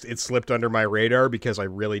it slipped under my radar because I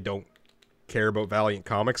really don't care about Valiant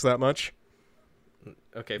Comics that much.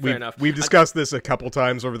 Okay, fair enough. We've discussed this a couple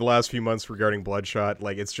times over the last few months regarding Bloodshot.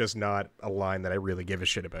 Like, it's just not a line that I really give a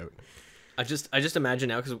shit about. I just imagine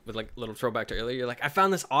now, because with like a little throwback to earlier, you're like, I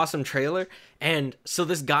found this awesome trailer, and so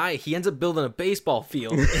this guy, he ends up building a baseball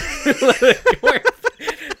field.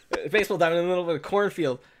 Baseball diamond in the middle of a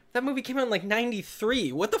cornfield. That movie came out in like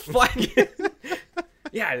 93. What the fuck?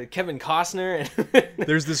 Yeah, Kevin Costner.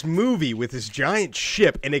 There's this movie with this giant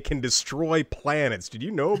ship, and it can destroy planets. Did you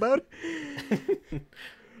know about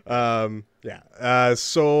it?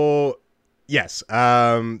 So... Yes,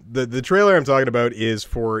 the trailer I'm talking about is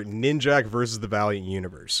for Ninjak versus the Valiant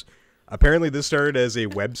Universe. Apparently this started as a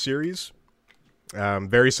web series,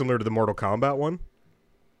 very similar to the Mortal Kombat one.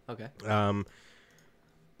 Okay.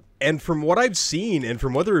 And from what I've seen and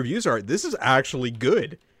from what the reviews are, this is actually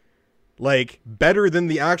good. Like, better than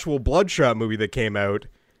the actual Bloodshot movie that came out.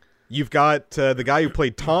 You've got the guy who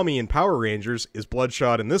played Tommy in Power Rangers is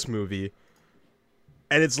Bloodshot in this movie.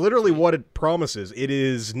 And it's literally what it promises. It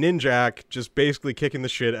is Ninjak just basically kicking the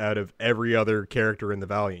shit out of every other character in the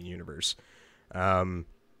Valiant universe. The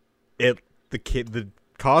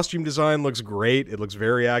costume design looks great. It looks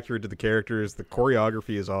very accurate to the characters. The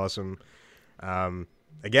choreography is awesome.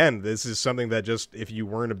 Again, this is something that just, if you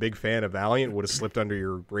weren't a big fan of Valiant, would have slipped under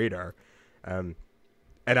your radar. And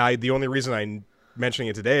the only reason I'm mentioning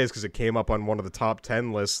it today is because it came up on one of the top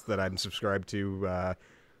 10 lists that I'm subscribed to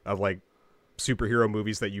of like superhero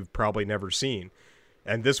movies that you've probably never seen,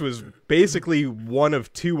 and this was basically one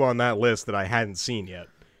of two on that list that I hadn't seen yet,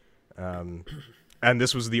 and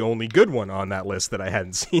this was the only good one on that list that I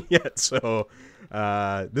hadn't seen yet. So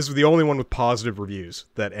this was the only one with positive reviews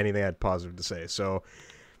that anything had positive to say. So,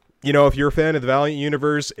 if you're a fan of the Valiant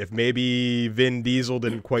universe, if maybe Vin Diesel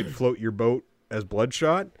didn't quite float your boat as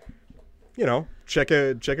Bloodshot, check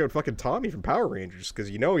out fucking Tommy from Power Rangers, because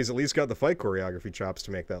he's at least got the fight choreography chops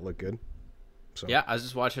to make that look good. So. Yeah, I was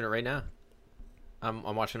just watching it right now.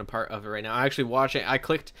 I'm watching a part of it right now. I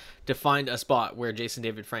clicked to find a spot where Jason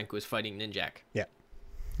David Frank was fighting Ninjak. Yeah.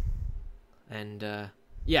 And,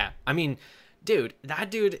 I mean, dude, that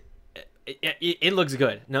dude, it looks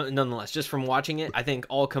good. Nonetheless, just from watching it, I think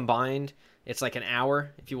all combined, it's like an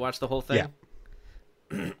hour if you watch the whole thing.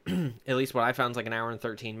 Yeah. At least what I found is like an hour and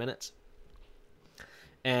 13 minutes.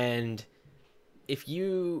 And if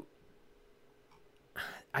you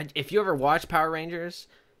ever watch Power Rangers,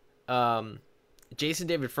 Jason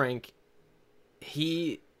David Frank,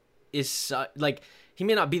 he is he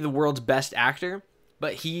may not be the world's best actor,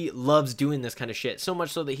 but he loves doing this kind of shit. So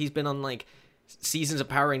much so that he's been on like seasons of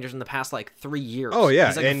Power Rangers in the past like 3 years. Oh yeah,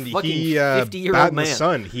 he's like and a fucking he 50-year-old man. The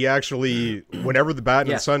Sun. He actually, whenever the Bat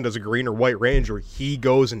in the Sun does a Green or White Ranger, he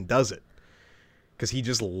goes and does it because he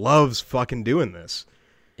just loves fucking doing this.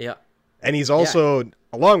 Yeah, and he's also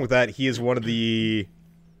along with that, he is one of the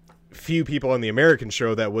few people on the American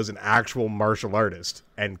show that was an actual martial artist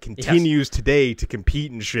and continues today to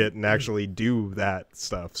compete and shit and actually do that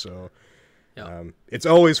stuff. So Yeah. It's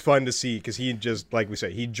always fun to see because he just, like we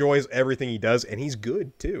say, he enjoys everything he does, and he's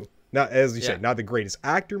good too. Not, as you say, not the greatest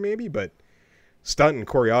actor maybe, but stunt and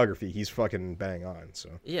choreography, he's fucking bang on. So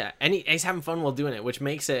yeah, and he's having fun while doing it, which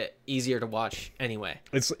makes it easier to watch anyway.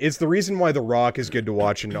 It's the reason why The Rock is good to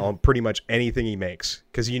watch in pretty much anything he makes,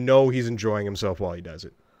 because you know he's enjoying himself while he does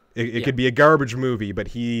it. It could be a garbage movie, but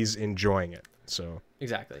he's enjoying it. So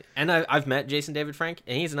exactly. And I've met Jason David Frank,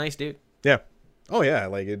 and he's a nice dude. Yeah. Oh yeah,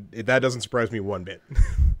 like that doesn't surprise me one bit.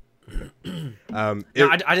 I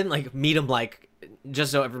didn't like meet him like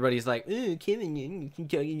just so everybody's like, Kevin,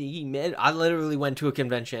 you met. I literally went to a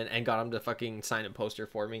convention and got him to fucking sign a poster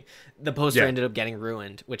for me. The poster ended up getting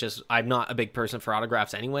ruined, which is, I'm not a big person for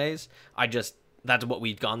autographs anyways. That's what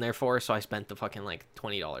we'd gone there for, so I spent the fucking like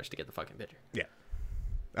 $20 to get the fucking picture. Yeah.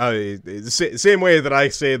 Same way that I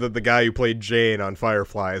say that the guy who played Jane on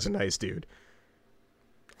Firefly is a nice dude.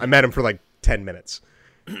 I met him for like 10 minutes.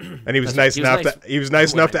 And he was nice enough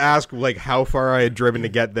to ask like how far I had driven to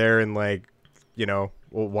get there, and like, you know,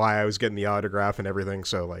 why I was getting the autograph and everything.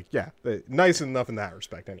 So like, yeah, nice enough in that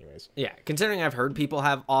respect anyways. Yeah, considering I've heard people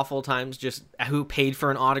have awful times just who paid for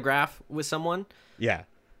an autograph with someone. Yeah.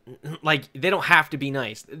 Like, they don't have to be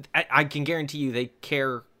nice. I can guarantee you they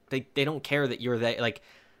care. They don't care that you're there. Like,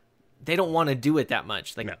 they don't want to do it that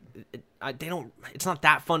much. Like, no. They don't. It's not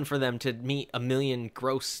that fun for them to meet a million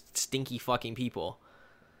gross, stinky fucking people.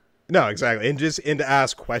 No, exactly. And to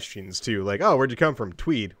ask questions too. Like, oh, where'd you come from?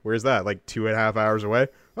 Tweed. Where's that? Like 2.5 hours away?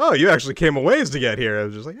 Oh, you actually came a ways to get here. I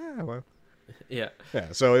was just like, yeah, well. Yeah.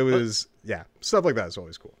 Yeah. So it was, stuff like that is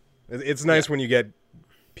always cool. It's nice when you get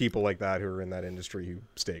people like that who are in that industry who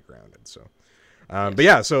stay grounded. So, but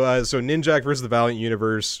yeah, so Ninjak versus the Valiant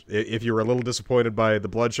Universe. If you were a little disappointed by the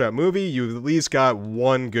Bloodshot movie, you've at least got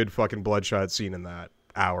one good fucking Bloodshot scene in that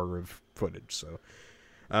hour of footage. So,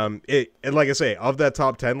 and like I say, of that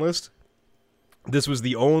top 10 list, this was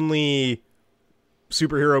the only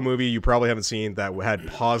superhero movie you probably haven't seen that had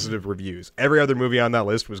positive reviews. Every other movie on that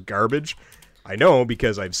list was garbage. I know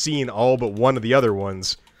because I've seen all but one of the other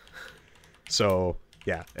ones. So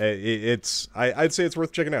yeah, I'd say it's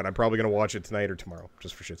worth checking out. I'm probably gonna watch it tonight or tomorrow,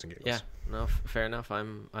 just for shits and giggles. Yeah, no, fair enough.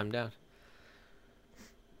 I'm down.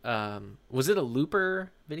 Was it a Looper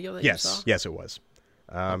video that you saw? Yes, it was.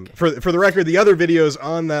 Okay. For the record, the other videos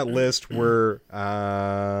on that list were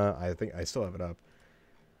I think I still have it up.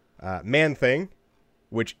 Man Thing,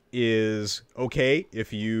 which is okay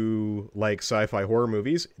if you like sci-fi horror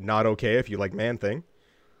movies, not okay if you like Man Thing.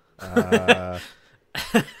 The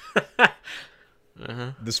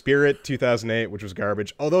Spirit 2008, which was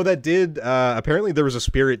garbage. Although that did apparently there was a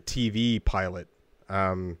Spirit TV pilot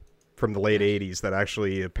from the late 80s that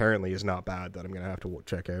actually apparently is not bad, that I'm gonna have to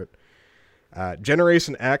check out.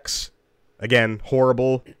 Generation X, again,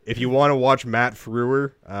 horrible. If you want to watch Matt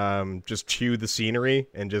Frewer just chew the scenery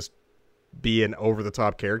and just be an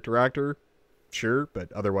over-the-top character actor, sure,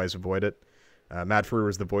 but otherwise avoid it. Matt Frewer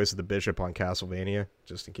is the voice of the Bishop on Castlevania,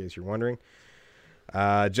 just in case you're wondering.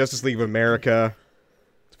 Justice League of America,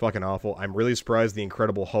 it's fucking awful. I'm really surprised the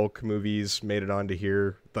Incredible Hulk movies made it onto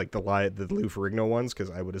here, like the Lou Ferrigno ones, because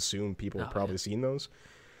I would assume people have probably seen those.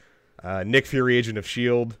 Nick Fury, Agent of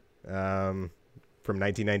S.H.I.E.L.D., from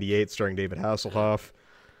 1998, starring David Hasselhoff.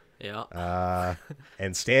 Yeah.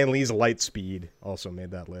 And Stan Lee's Lightspeed also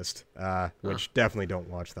made that list, which definitely don't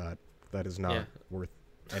watch that. That is not worth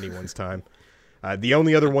anyone's time. The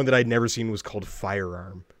only other one that I'd never seen was called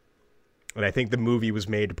Firearm. And I think the movie was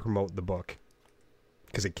made to promote the book,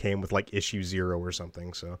 because it came with like issue 0 or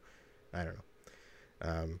something. So I don't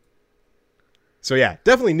know. So yeah,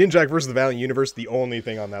 definitely Ninjak versus the Valiant Universe, the only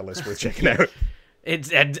thing on that list worth checking out.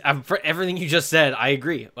 For everything you just said, I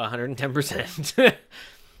agree 110%.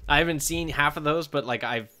 I haven't seen half of those, but like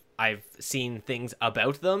I've seen things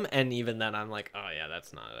about them, and even then I'm like, oh yeah,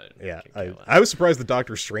 that's not it. Yeah, I was surprised the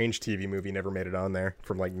Doctor Strange TV movie never made it on there,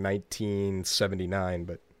 from like 1979,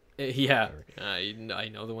 but yeah, I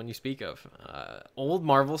know the one you speak of. Old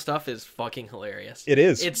Marvel stuff is fucking hilarious. It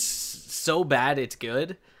is. It's so bad it's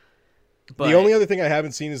good. But the only other thing I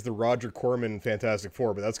haven't seen is the Roger Corman Fantastic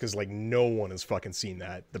Four, but that's because like no one has fucking seen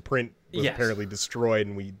that. The print was apparently destroyed,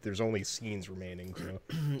 and there's only scenes remaining. So.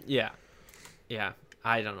 Yeah,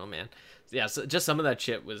 I don't know, man. Yeah, so just some of that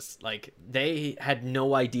shit was like they had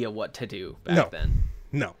no idea what to do back then.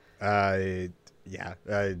 No.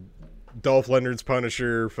 Dolph Lundgren's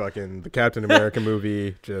Punisher, fucking the Captain America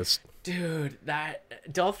movie, just. Dude,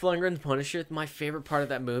 that Dolph Lundgren's Punisher. My favorite part of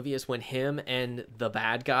that movie is when him and the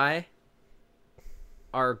bad guy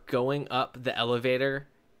are going up the elevator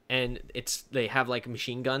and they have like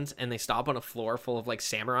machine guns, and they stop on a floor full of like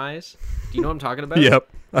samurais. Do you know what I'm talking about? Yep,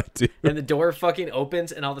 I do. And the door fucking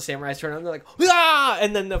opens, and all the samurais turn on. And they're like, ah!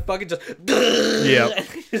 And then the fucking just, Yep.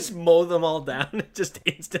 just mow them all down, and just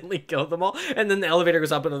instantly kill them all. And then the elevator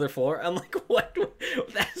goes up another floor. I'm like, what?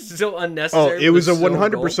 That's so unnecessary. Oh, it was a so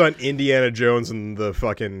 100% Indiana Jones and the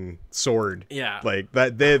fucking sword. Yeah. Like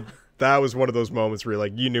that was one of those moments where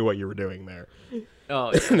like you knew what you were doing there.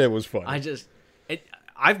 Oh, And it was fun.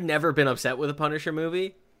 I've never been upset with a Punisher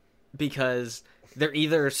movie because they're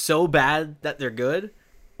either so bad that they're good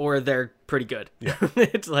or they're pretty good. Yeah.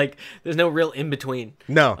 It's like there's no real in between.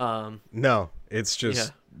 No. No. It's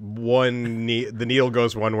just the needle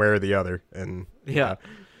goes one way or the other, and Yeah.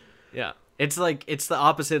 It's like it's the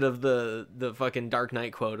opposite of the fucking Dark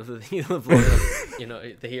Knight quote of the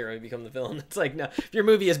the hero become the villain. It's like, no, if your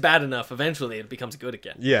movie is bad enough, eventually it becomes good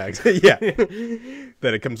again. Yeah. Then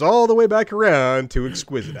it comes all the way back around to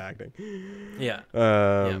exquisite acting. Yeah.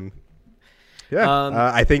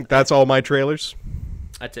 I think that's all my trailers.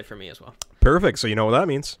 That's it for me as well. Perfect. So you know what that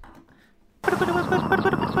means.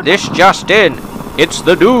 This just in. It's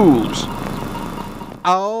the news.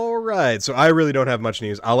 All right. So I really don't have much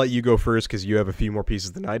news. I'll let you go first because you have a few more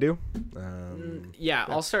pieces than I do.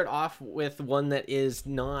 I'll start off with one that is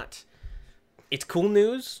not... It's cool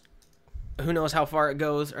news. Who knows how far it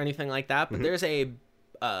goes or anything like that. But there's a...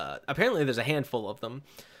 apparently there's a handful of them.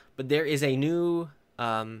 But there is a new...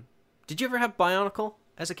 did you ever have Bionicle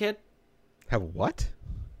as a kid? Have what?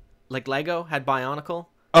 Like Lego had Bionicle?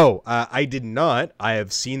 Oh, I did not. I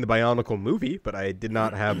have seen the Bionicle movie, but I did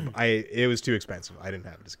not have... It was too expensive. I didn't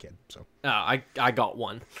have it as a kid, so... I got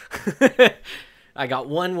one. I got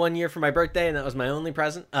one year for my birthday, and that was my only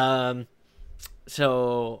present.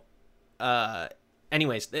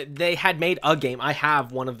 Anyways, they had made a game. I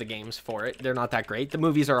have one of the games for it. They're not that great. The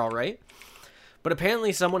movies are all right. But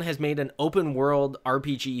apparently someone has made an open world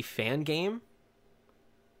RPG fan game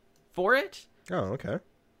for it. Oh, okay.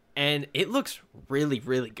 And it looks really,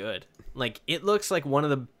 really good. Like, it looks like one of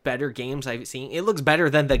the better games I've seen. It looks better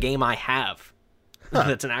than the game I have.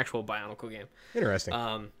 That's an actual Bionicle game. Interesting.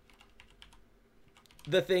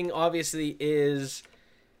 The thing, obviously, is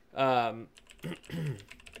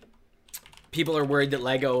people are worried that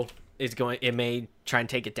Lego it may try and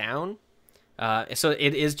take it down. So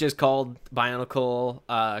it is just called Bionicle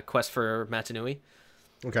Quest for Matanui.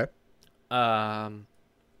 Okay.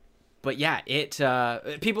 But yeah,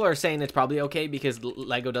 people are saying it's probably okay because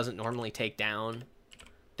Lego doesn't normally take down.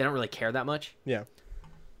 They don't really care that much. Yeah.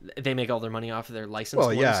 They make all their money off of their licensed Well,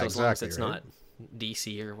 ones, yeah, so as long as exactly, it's right? not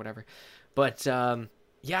DC or whatever. But the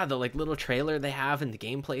like little trailer they have and the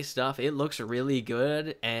gameplay stuff, it looks really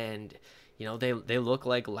good, and they look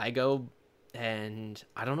like Lego, and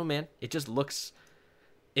I don't know, man, it just looks.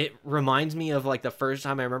 It reminds me of like the first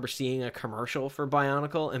time I remember seeing a commercial for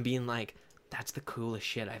Bionicle and being like, that's the coolest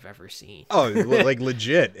shit I've ever seen. Oh, like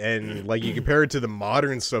legit. And like you compare it to the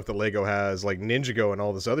modern stuff that Lego has, like Ninjago and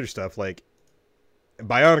all this other stuff, like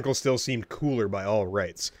Bionicle still seemed cooler by all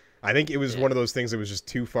rights. I think it was one of those things that was just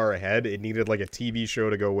too far ahead. It needed like a TV show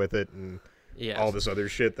to go with it and all this other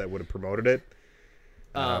shit that would have promoted it.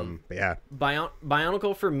 But yeah.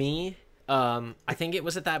 Bionicle for me, I think it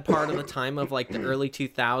was at that part of the time of like the early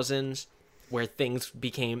 2000s where things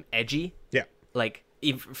became edgy. Yeah. Like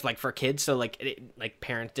for kids, so like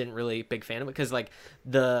parents didn't really big fan of it because like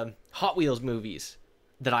the Hot Wheels movies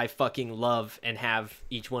that I fucking love and have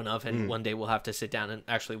each one of, and one day we'll have to sit down and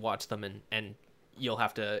actually watch them, and you'll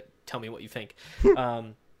have to tell me what you think.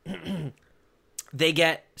 They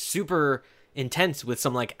get super intense with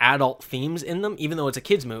some like adult themes in them, even though it's a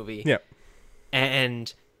kids movie. Yeah.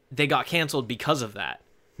 And they got canceled because of that.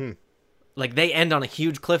 Like they end on a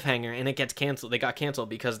huge cliffhanger and it gets canceled. They got canceled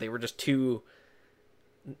because they were just too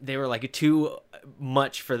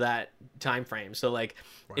much for that time frame. So like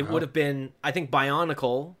it would have been, I think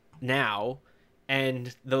Bionicle now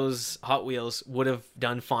and those Hot Wheels would have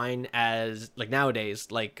done fine as like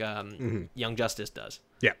nowadays, like Young Justice does.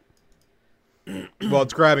 Yeah. Well,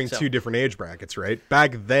 it's grabbing two different age brackets, right?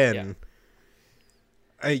 Back then,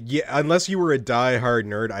 unless you were a diehard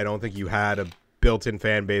nerd, I don't think you had a built-in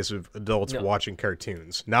fan base of adults watching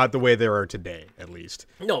cartoons. Not the way there are today, at least.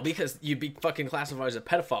 No, because you'd be fucking classified as a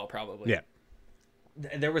pedophile, probably. Yeah.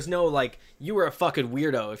 There was no, like, you were a fucking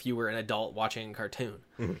weirdo if you were an adult watching a cartoon.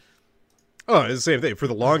 Oh, it's the same thing. For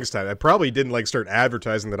the longest time, I probably didn't, like, start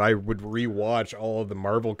advertising that I would rewatch all of the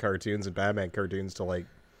Marvel cartoons and Batman cartoons till, like,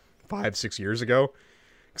 5-6 years ago.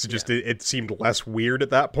 Because it seemed less weird at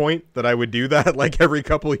that point that I would do that, like, every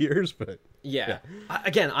couple of years, but...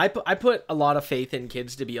 Again, I put a lot of faith in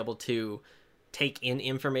kids to be able to take in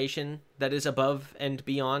information that is above and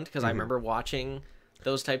beyond, because I remember watching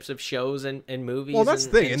those types of shows and movies. Well, that's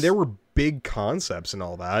the thing, and there were big concepts and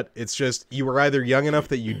all that. It's just you were either young enough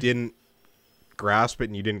that you didn't grasp it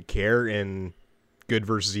and you didn't care, and good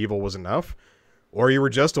versus evil was enough, or you were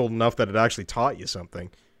just old enough that it actually taught you something.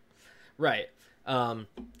 Right.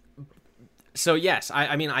 So yes,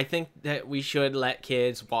 I mean, I think that we should let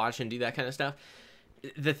kids watch and do that kind of stuff.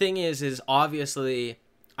 The thing is obviously,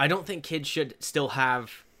 I don't think kids should still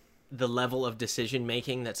have the level of decision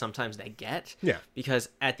making that sometimes they get. Yeah. Because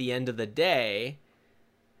at the end of the day,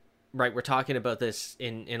 right, we're talking about this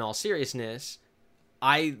in all seriousness.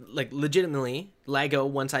 I legitimately Lego,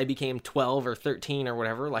 once I became 12 or 13 or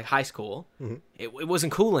whatever, like high school, it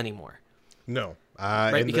wasn't cool anymore. No.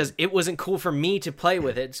 Right, because it wasn't cool for me to play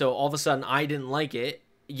with it, so all of a sudden I didn't like it.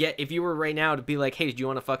 Yet if you were right now to be like, hey, do you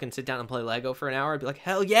want to fucking sit down and play Lego for an hour? I'd be like,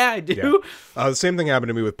 hell yeah, I do. Yeah. The same thing happened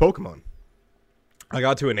to me with Pokemon. I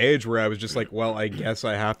got to an age where I was just like, well, I guess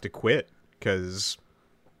I have to quit, because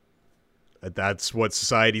that's what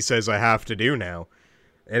society says I have to do now.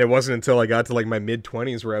 And it wasn't until I got to like my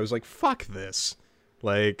mid-20s where I was like, fuck this.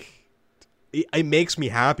 Like, it makes me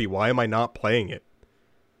happy. Why am I not playing it?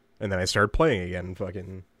 And then I started playing again and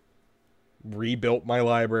fucking rebuilt my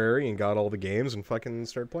library and got all the games and fucking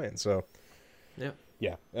started playing. So,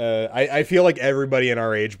 yeah. I feel like everybody in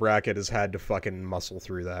our age bracket has had to fucking muscle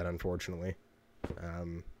through that, unfortunately.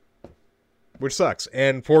 Which sucks.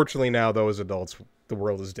 And fortunately now, though, as adults, the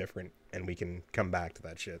world is different and we can come back to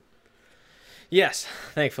that shit. Yes,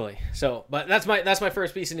 thankfully. So, but that's my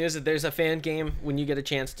first piece of news, that there's a fan game when you get a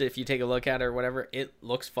chance to, if you take a look at it or whatever, it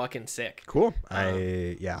looks fucking sick. Cool.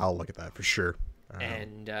 I'll look at that for sure.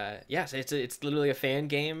 Yes, it's literally a fan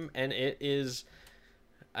game, and it is,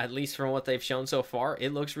 at least from what they've shown so far,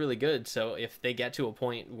 it looks really good. So if they get to a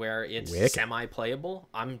point where it's semi-playable,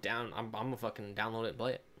 I'm down. I'm gonna fucking download it and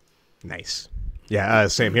play it. Nice. Yeah,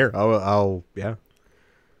 same here. I'll yeah.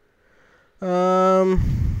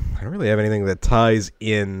 I don't really have anything that ties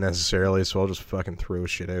in necessarily, so I'll just fucking throw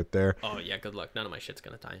shit out there. Oh yeah, good luck. None of my shit's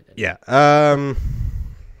gonna tie in. Yeah.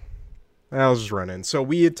 I'll just run in. So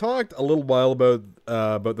we had talked a little while about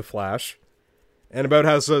the Flash, and about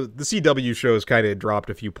how the CW shows kind of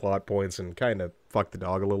dropped a few plot points and kind of fucked the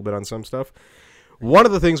dog a little bit on some stuff. One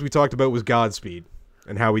of the things we talked about was Godspeed,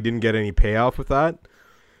 and how we didn't get any payoff with that.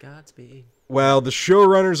 Godspeed. Well, the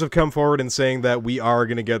showrunners have come forward and saying that we are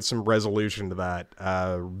going to get some resolution to that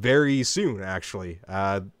very soon, actually.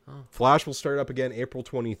 Flash will start up again April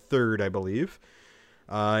 23rd, I believe.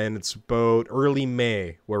 And it's about early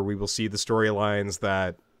May where we will see the storylines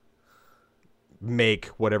that make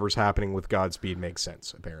whatever's happening with Godspeed make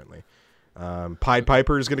sense, apparently. Pied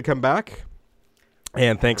Piper is going to come back.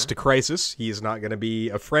 And thanks to Crisis, he is not going to be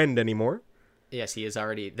a friend anymore. Yes, he is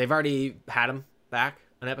already... They've already had him back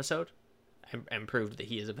an episode. And proved that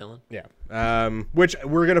he is a villain. Yeah. Which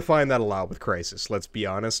we're going to find that a lot with Crisis, let's be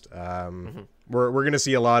honest. We're going to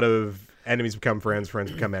see a lot of enemies become friends,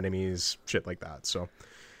 friends become enemies, shit like that. So,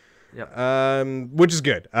 which is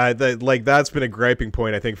good. That's been a griping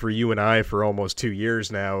point, I think, for you and I for almost 2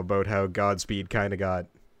 years now, about how Godspeed kind of got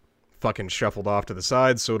fucking shuffled off to the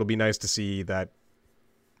side. So it'll be nice to see that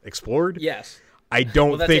explored. Yes. I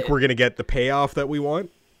don't think we're going to get the payoff that we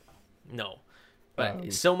want. No. But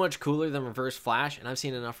it's so much cooler than Reverse Flash, and I've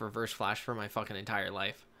seen enough Reverse Flash for my fucking entire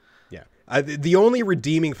life. Yeah. The only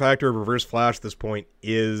redeeming factor of Reverse Flash at this point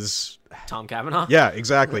is... Tom Cavanaugh? Yeah,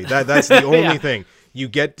 exactly. That's the only thing. You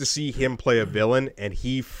get to see him play a villain, and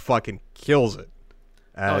he fucking kills it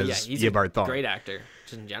as he's Eobard Thawne. A great actor,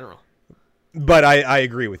 just in general. But I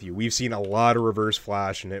agree with you. We've seen a lot of Reverse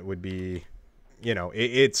Flash, and it would be... You know,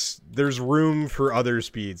 there's room for other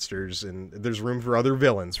speedsters, and there's room for other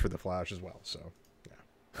villains for the Flash as well, so...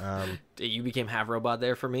 You became half robot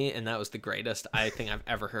there for me, and that was the greatest I think I've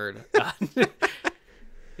ever heard.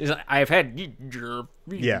 He's like, I've had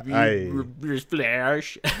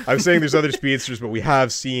Flash. I'm saying there's other speedsters, but we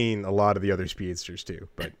have seen a lot of the other speedsters too.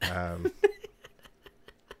 But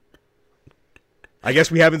I guess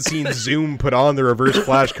we haven't seen Zoom put on the Reverse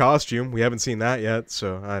Flash costume. We haven't seen that yet,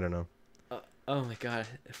 so I don't know. Oh my god!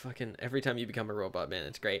 Fucking every time you become a robot, man,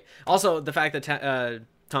 it's great. Also, the fact that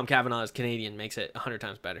Tom Cavanaugh is Canadian makes it 100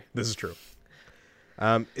 times better. This is true.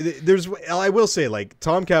 I will say, like,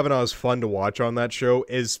 Tom Cavanaugh is fun to watch on that show.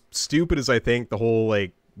 As stupid as I think the whole,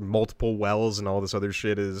 like, multiple wells and all this other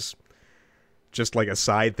shit is just, like, a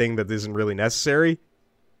side thing that isn't really necessary,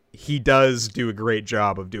 he does do a great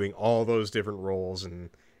job of doing all those different roles,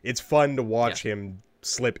 and it's fun to watch him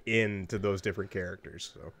slip into those different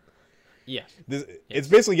characters, so... Yeah. It's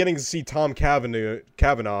basically getting to see Tom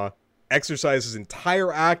Cavanaugh exercise his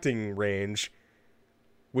entire acting range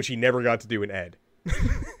which he never got to do in Ed.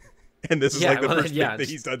 And this is like the first thing that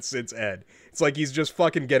he's done since Ed. It's like he's just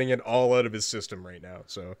fucking getting it all out of his system right now.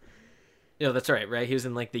 So, that's right. He was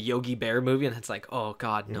in like the Yogi Bear movie, and it's like, oh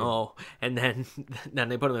god, no. And then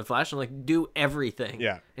they put him in Flash, and like, do everything.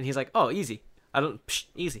 Yeah. And he's like, oh, easy.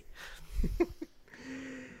 Easy.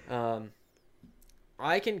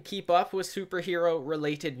 I can keep up with superhero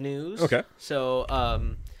related news. Okay. So,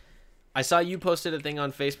 I saw you posted a thing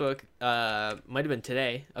on Facebook, might have been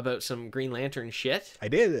today, about some Green Lantern shit. I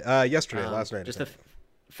did yesterday, last night. Just the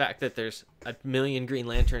fact that there's 1 million Green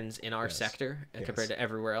Lanterns in our sector compared to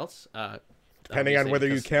everywhere else. Depending on whether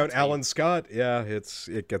you count Alan Scott,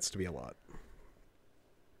 it gets to be a lot.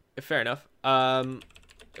 Fair enough.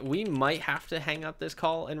 We might have to hang up this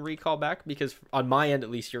call and recall back, because on my end,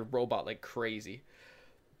 at least, you're robot like crazy.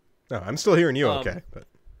 No, I'm still hearing you okay, but...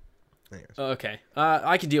 anyways. Okay.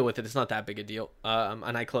 I can deal with it. It's not that big a deal.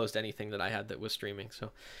 And I closed anything that I had that was streaming.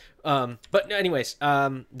 So, but anyways,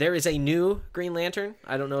 there is a new Green Lantern.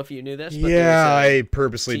 I don't know if you knew this. But I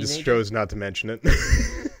purposely just chose not to mention it.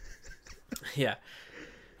 Yeah.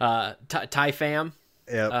 Tai Pham.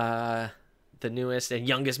 Yep. The newest and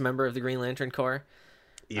youngest member of the Green Lantern Corps.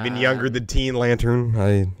 Even younger than Teen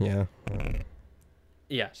Lantern.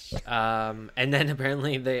 Yes. And then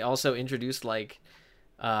apparently they also introduced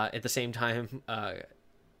at the same time,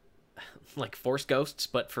 like Force Ghosts,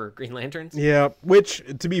 but for Green Lanterns. Yeah, which,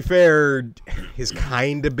 to be fair, has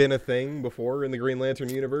kind of been a thing before in the Green Lantern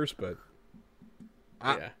universe, but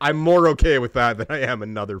I'm more okay with that than I am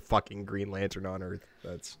another fucking Green Lantern on Earth.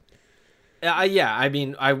 That's... I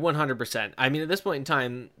mean, I 100%. I mean, at this point in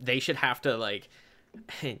time, they should have to,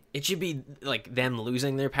 it should be, them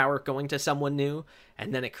losing their power going to someone new,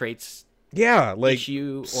 and then it creates... Yeah,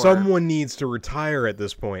 issue, or... someone needs to retire at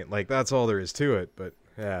this point. That's all there is to it. But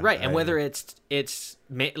right, and whether it's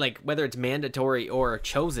mandatory or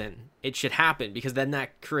chosen, it should happen, because then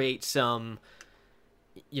that creates some,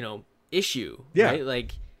 issue. Yeah.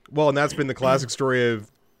 Right? Well, and that's been the classic story of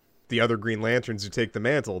the other Green Lanterns who take the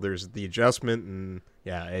mantle. There's the adjustment, and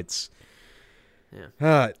it's.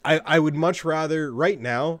 Yeah. I would much rather right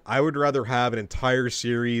now. I would rather have an entire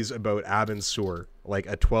series about Abin Sur. Like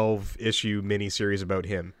a 12-issue miniseries about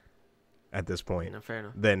him at this point. No, fair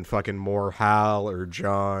enough. Than fucking more Hal or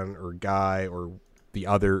John or Guy or the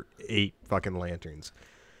other 8 fucking Lanterns.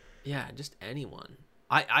 Yeah, just anyone.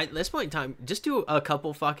 I at this point in time, just do a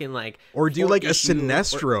couple fucking or do a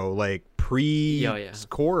Sinestro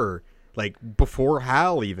pre-core, before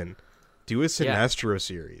Hal even. Do a Sinestro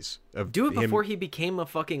series of do it before him. He became a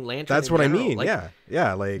fucking Lantern. That's what general. I mean.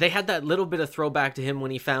 Yeah. They had that little bit of throwback to him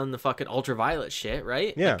when he found the fucking ultraviolet shit,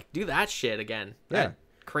 right? Yeah. Do that shit again. Yeah.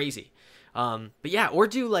 Crazy. But yeah, or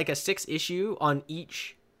do a 6-issue on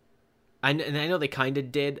each. I know they kind of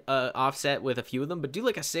did offset with a few of them, but do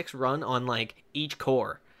a 6 run on each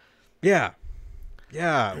core. Yeah.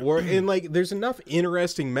 Yeah, or and there's enough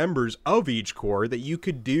interesting members of each core that you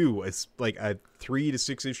could do a 3 to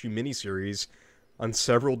 6 issue miniseries on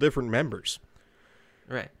several different members.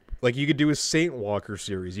 Right. You could do a Saint Walker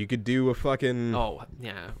series. You could do a fucking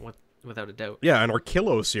without a doubt. Yeah, an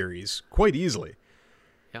Arkillo series quite easily.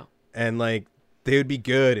 Yeah. And they would be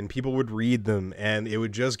good, and people would read them, and it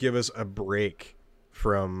would just give us a break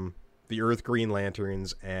from the Earth Green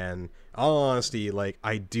Lanterns. And all honesty,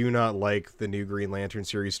 I do not like the new Green Lantern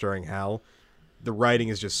series starring Hal. The writing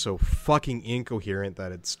is just so fucking incoherent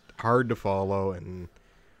that it's hard to follow, and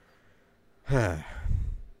I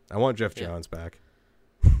want Jeff Johns back.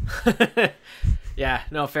 Yeah,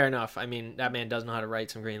 no, fair enough. I mean, that man does know how to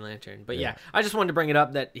write some Green Lantern. But yeah, I just wanted to bring it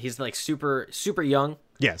up that he's super, super young.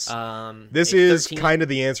 Yes. This is 13. kind of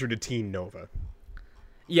the answer to Teen Nova.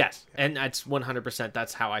 Yes, and that's 100%.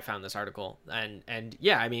 That's how I found this article. And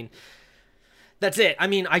yeah, I mean, that's it. I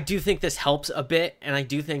mean, I do think this helps a bit, and I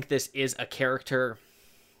do think this is a character.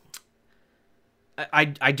 I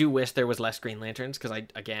do wish there was less Green Lanterns, because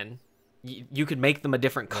you could make them a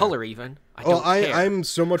different color even. I'm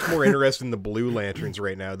so much more interested in the Blue Lanterns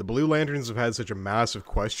right now. The Blue Lanterns have had such a massive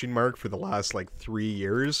question mark for the last 3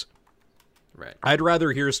 years. Right. I'd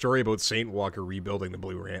rather hear a story about Saint Walker rebuilding the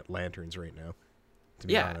Blue Lanterns right now. To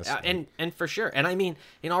be honest. And for sure. And I mean,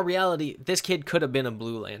 in all reality, this kid could have been a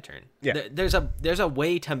Blue Lantern. Yeah. There's a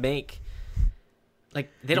way to make they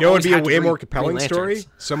don't. It would be a way more compelling story.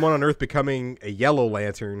 Someone on Earth becoming a Yellow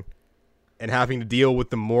Lantern and having to deal with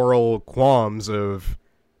the moral qualms of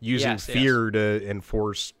using fear to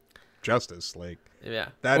enforce justice.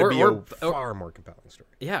 That'd be a far more compelling story.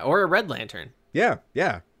 Yeah, or a Red Lantern. Yeah.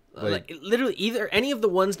 Literally, either any of the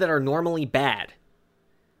ones that are normally bad.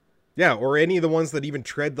 Yeah, or any of the ones that even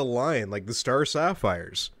tread the line, like the Star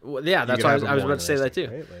Sapphires. Well, yeah, that's could why have I was them about to say that too.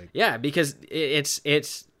 more interesting, right? Like- Yeah, because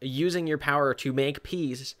it's using your power to make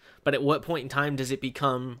peace, but at what point in time does it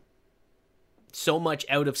become so much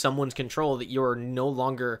out of someone's control that you're no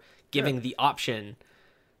longer giving the option?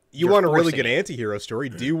 You You're want a really forcing good it. anti-hero story?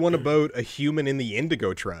 Do one about a human in the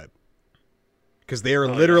Indigo tribe. Because they are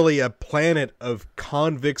literally a planet of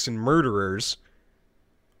convicts and murderers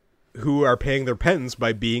who are paying their penance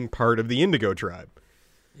by being part of the Indigo tribe.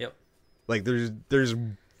 Yep. Like, there's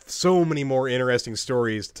so many more interesting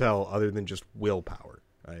stories to tell other than just willpower.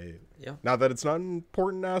 Yeah. Not that it's not an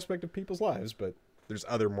important aspect of people's lives, but there's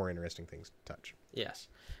other more interesting things to touch. Yes.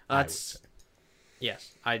 I would That's say.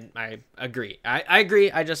 yes. I agree. I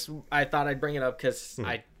agree. I thought I'd bring it up because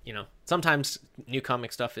sometimes new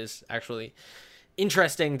comic stuff is actually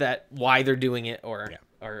interesting, that why they're doing it, or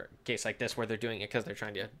a case like this where they're doing it because they're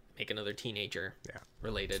trying to make another teenager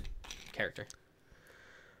related character.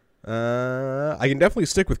 I can definitely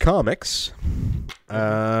stick with comics.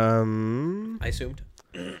 I assumed.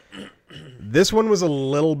 This one was a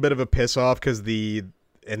little bit of a piss off because the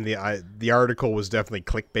article was definitely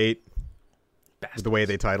clickbait. Bastards. The way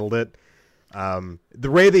they titled it.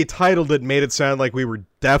 The way they titled it made it sound like we were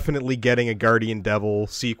definitely getting a Guardian Devil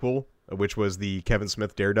sequel, which was the Kevin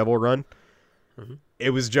Smith Daredevil run. Mm-hmm. It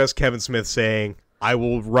was just Kevin Smith saying, I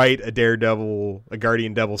will write a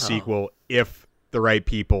Guardian Devil sequel if the right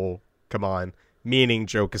people come on, meaning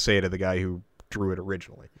Joe Quesada, the guy who drew it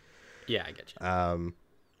originally. Yeah, I get you.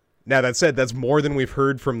 Now, that said, that's more than we've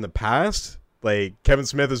heard from the past. Like, Kevin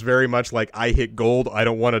Smith is very much like, I hit gold, I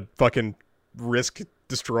don't want to fucking risk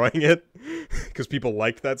destroying it, because people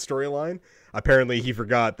liked that storyline. Apparently, he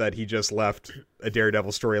forgot that he just left a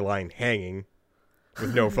Daredevil storyline hanging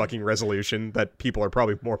with no fucking resolution that people are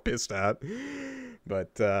probably more pissed at.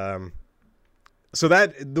 But, so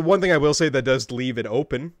that, the one thing I will say that does leave it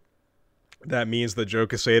open, that means that Joe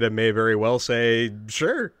Quesada may very well say,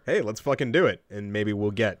 sure, hey, let's fucking do it. And maybe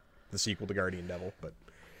we'll get the sequel to Guardian Devil, but...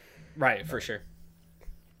 Right, for sure.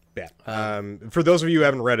 Yeah. For those of you who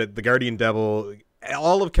haven't read it, the Guardian Devil,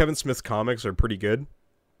 all of Kevin Smith's comics are pretty good.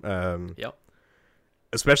 Yep.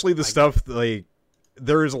 Especially the stuff, like,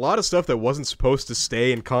 there is a lot of stuff that wasn't supposed to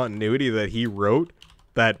stay in continuity that he wrote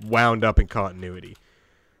that wound up in continuity.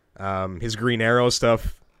 His Green Arrow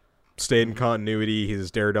stuff stayed in continuity. His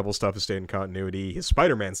Daredevil stuff has stayed in continuity. His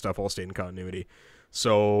Spider-Man stuff all stayed in continuity.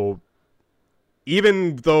 So,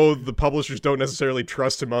 even though the publishers don't necessarily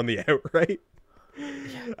trust him on the outright,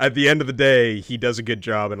 at the end of the day, he does a good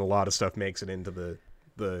job, and a lot of stuff makes it into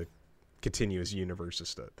the continuous universe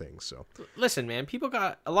stuff things. So, listen, man,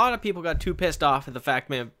 a lot of people got too pissed off at the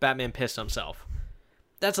fact Batman pissed himself.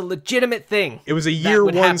 That's a legitimate thing. It was a year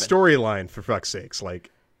one storyline, for fuck's sakes.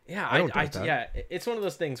 Like, yeah, I don't get that. yeah, it's one of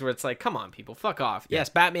those things where it's like, come on, people, fuck off. Yeah. Yes,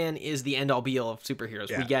 Batman is the end all be all of superheroes.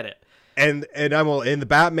 Yeah. We get it. And I'm in the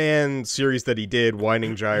Batman series that he did,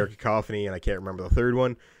 Winding Gyre, Cacophony, and I can't remember the third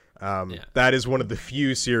one. That is one of the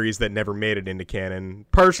few series that never made it into canon,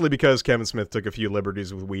 partially because Kevin Smith took a few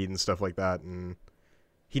liberties with weed and stuff like that, and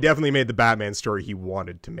he definitely made the Batman story he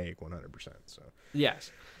wanted to make 100%. So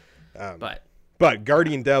yes, but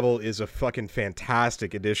Guardian Devil is a fucking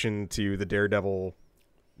fantastic addition to the Daredevil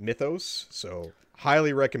mythos. So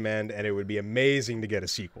highly recommend, and it would be amazing to get a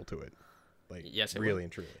sequel to it. Like, yes, really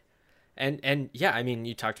and truly. And yeah, I mean,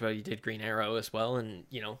 you talked about you did Green Arrow as well, and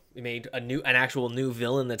you know, we made an actual new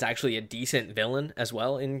villain that's actually a decent villain as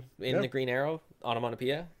well in the Green Arrow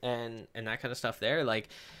Onomatopoeia and that kind of stuff there. Like,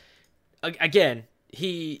 again,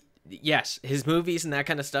 his movies and that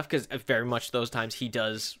kind of stuff, because very much those times he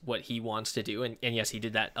does what he wants to do, and yes, he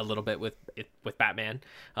did that a little bit with Batman.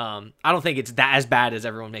 I don't think it's that as bad as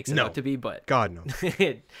everyone makes it out to be, but God no.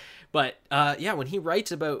 But when he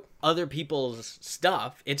writes about other people's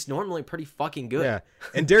stuff, it's normally pretty fucking good. Yeah,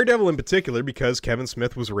 and Daredevil in particular, because Kevin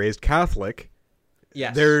Smith was raised Catholic.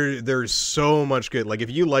 Yes, there's so much good. Like, if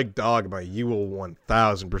you like Dogma, you will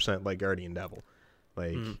 1000% like Guardian Devil,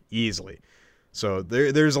 like easily. So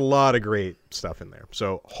there's a lot of great stuff in there.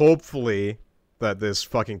 So hopefully that this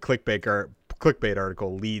fucking clickbait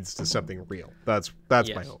article leads to something real. That's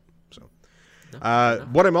my hope. So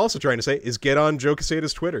what I'm also trying to say is get on Joe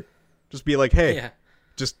Quesada's Twitter. Just be like, hey,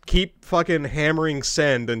 just keep fucking hammering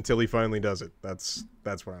send until he finally does it. That's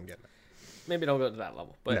what I'm getting at. Maybe don't go to that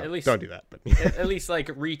level, but no, at least don't do that. But at least like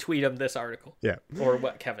retweet him this article. Yeah. Or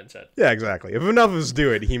what Kevin said. Yeah, exactly. If enough of us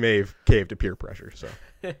do it, he may have caved to peer pressure. So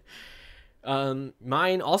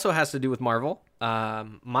mine also has to do with Marvel.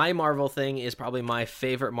 My Marvel thing is probably my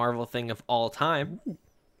favorite Marvel thing of all time. Do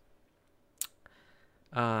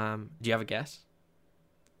you have a guess?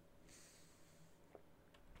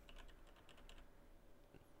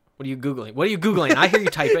 What are you Googling? What are you Googling? I hear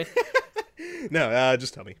you typing. No,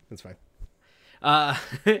 just tell me. That's fine.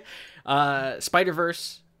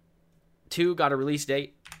 Spider-Verse 2 got a release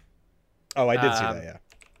date. Oh, I did see that, yeah.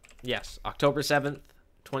 Yes, October 7th,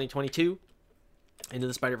 2022. Into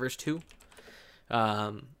the Spider-Verse 2. They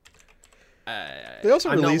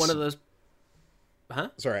also I'm released... not one of those... Huh?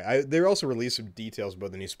 Sorry, they also released some details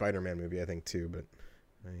about the new Spider-Man movie, I think, too, but...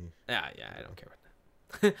 Yeah, I don't care about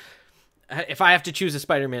that. If I have to choose a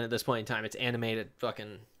Spider-Man at this point in time, it's animated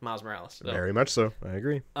fucking Miles Morales. So. Very much so. I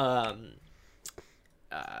agree. I've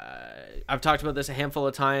talked about this a handful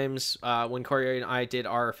of times when Corey and I did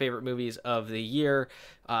our favorite movies of the year.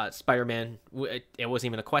 Spider-Man, it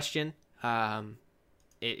wasn't even a question.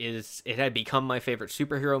 It had become my favorite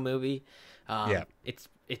superhero movie. Yeah. It's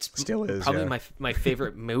Still is, probably yeah. my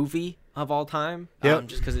favorite movie of all time. Yep.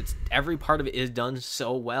 Just because every part of it is done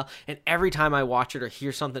so well, and every time I watch it or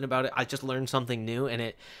hear something about it, I just learn something new, and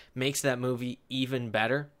it makes that movie even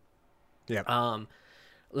better. Yeah.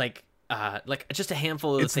 Like just a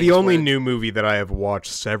handful of It's things the only where- new movie that I have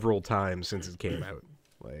watched several times since it came out.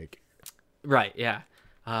 Like, right, yeah.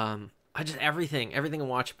 I just everything I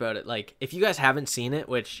watch about it. Like, if you guys haven't seen it,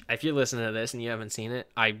 which if you're listening to this and you haven't seen it,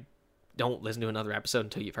 I don't listen to another episode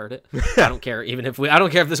until you've heard it. I don't care, I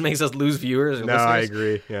don't care if this makes us lose viewers or no, listeners. I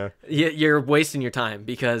agree. Yeah. You're wasting your time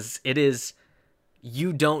because it is.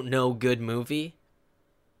 You don't know good movie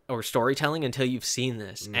or storytelling until you've seen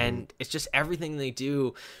this, and it's just everything they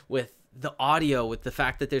do with the audio, with the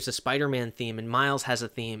fact that there's a Spider-Man theme and Miles has a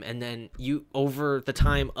theme, and then over the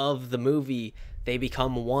time of the movie they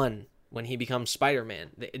become one when he becomes Spider-Man.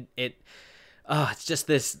 It's just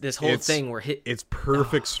this whole thing where it's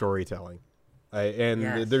perfect storytelling,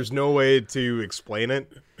 Yes. there's no way to explain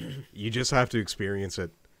it. You just have to experience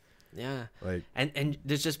it. yeah, Like, and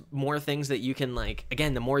there's just more things that you can like.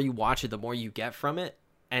 Again, the more you watch it, the more you get from it,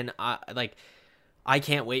 and I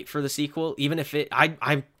can't wait for the sequel, even if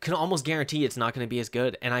I can almost guarantee it's not going to be as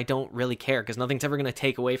good, and I don't really care because nothing's ever going to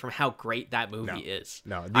take away from how great that movie is.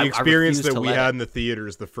 No, I experience refuse that to we let had it. in the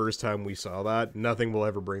theaters the first time we saw that, nothing will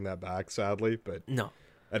ever bring that back, sadly. But No.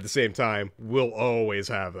 at the same time, we'll always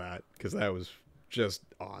have that because that was just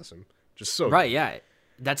awesome, just so Right, good. yeah.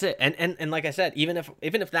 That's it. And like I said, even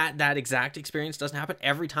if that exact experience doesn't happen,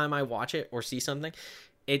 every time I watch it or see something,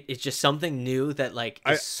 it's just something new that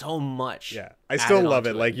is so much. Yeah, I still added love it.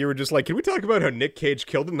 onto Like, you were just like, can we talk about how Nick Cage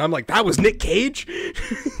killed it? And I'm like, that was Nick Cage?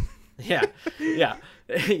 Yeah. Yeah.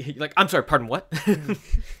 Like, I'm sorry, pardon, what?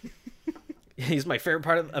 He's my favorite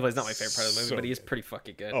part of he's not my favorite part of the movie, So but he is good. pretty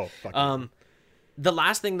fucking good. Oh, fuck yeah. The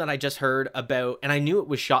last thing that I just heard about, and I knew it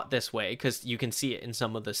was shot this way because you can see it in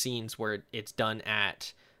some of the scenes where it's done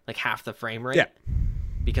at like half the frame rate. Yeah.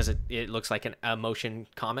 Because it looks like a motion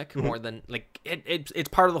comic more than like it's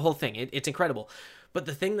part of the whole thing. It's incredible. But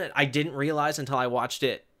the thing that I didn't realize until I watched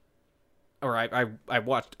it, or I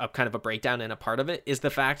watched a kind of a breakdown and a part of it, is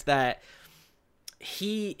the fact that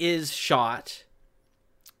he is shot.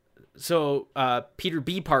 So Peter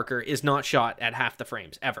B. Parker is not shot at half the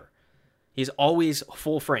frames ever. He's always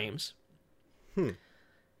full frames.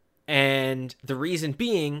 And the reason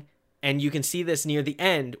being, and you can see this near the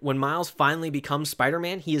end, when Miles finally becomes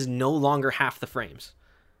Spider-Man, he is no longer half the frames.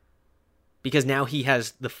 Because now he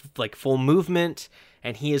has the full movement,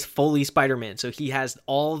 and he is fully Spider-Man. So he has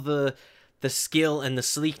all the skill and the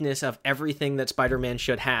sleekness of everything that Spider-Man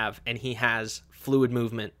should have, and he has fluid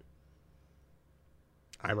movement.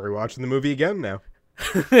 I'm rewatching the movie again now.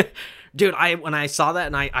 Dude, when I saw that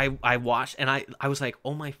and I watched, and I was like,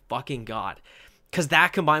 oh my fucking god. Because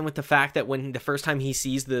that combined with the fact that when the first time he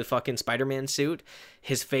sees the fucking Spider-Man suit,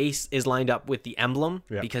 his face is lined up with the emblem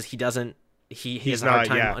because he doesn't, he has a hard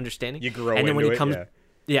time understanding. You grow and then when into he comes, it,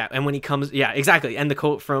 and when he comes, exactly. And the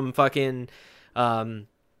quote from fucking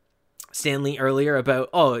Stanley earlier about,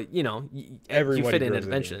 you Everybody fit in grows it into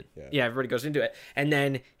eventually. it, Yeah, everybody goes into it. And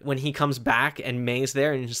then when he comes back and May's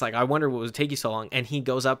there and he's just like, I wonder what would take you so long. And he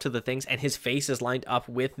goes up to the things and his face is lined up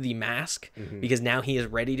with the mask because now he is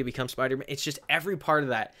ready to become Spider-Man. It's just every part of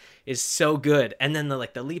that is so good. And then the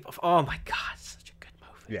leap of, oh my God, it's such a good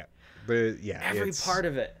movie. Every part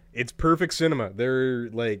of it. It's perfect cinema. They're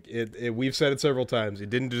like we've said it several times. It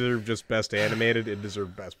didn't deserve just best animated. It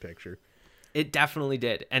deserved best picture. It definitely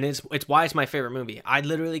did, and it's why it's my favorite movie. I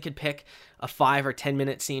literally could pick a 5 or 10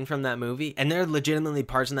 minute scene from that movie, and there are legitimately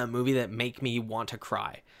parts in that movie that make me want to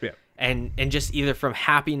cry. Yeah, and just either from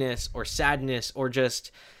happiness or sadness or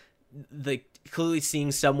just clearly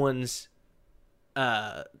seeing someone's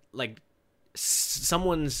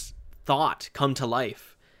someone's thought come to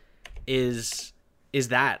life is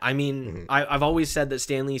that. I mean, I've always said that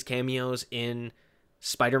Stan Lee's cameos in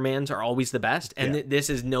Spider-Mans are always the best, and this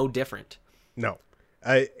is no different. No.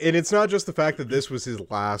 And it's not just the fact that this was his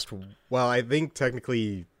last... Well, I think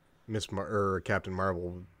technically Captain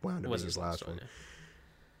Marvel wound up being his last one. Yeah.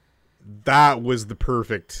 That was the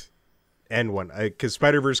perfect end one. Because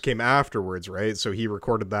Spider-Verse came afterwards, right? So he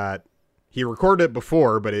recorded that. He recorded it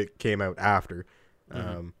before, but it came out after.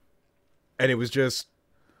 And it was just...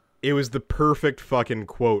 It was the perfect fucking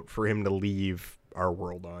quote for him to leave our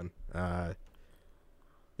world on.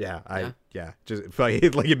 Just like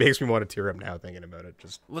it makes me want to tear up now thinking about it.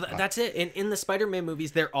 That's it. In the Spider-Man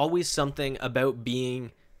movies, there's always something about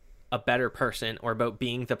being a better person or about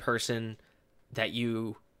being the person that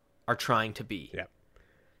you are trying to be. Yeah.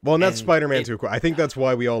 Well, and that's Spider-Man too. I think that's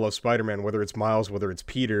why we all love Spider-Man, whether it's Miles, whether it's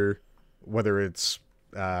Peter, whether it's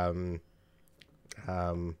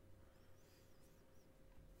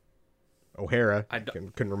O'Hara.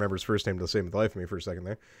 Couldn't remember his first name to save the life of me for a second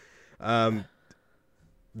there.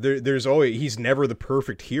 There's always, he's never the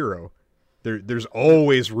perfect hero. There's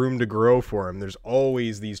always room to grow for him. There's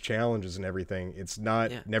always these challenges and everything. It's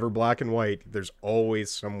never black and white. There's always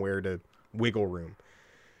somewhere to wiggle room.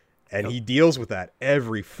 And he deals with that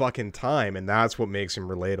every fucking time, and that's what makes him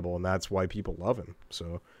relatable, and that's why people love him.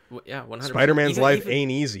 So, 100%. Spider-Man's life ain't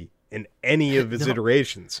easy in any of his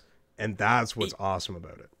iterations, and that's what's awesome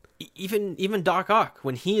about it. Even Doc Ock,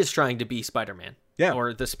 when he is trying to be Spider-Man,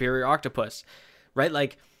 or the Superior Octopus, right?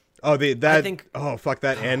 Like,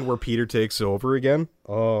 that end where Peter takes over again.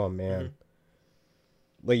 Oh man,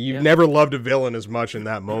 like you've never loved a villain as much in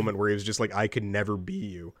that moment where he was just like, I could never be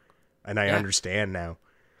you, and I understand now.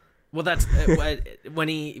 Well, that's when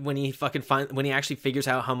he actually figures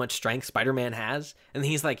out how much strength Spider-Man has, and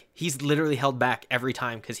he's like, he's literally held back every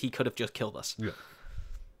time because he could have just killed us.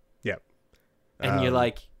 Yeah. And you're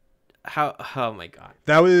like, how? Oh my god.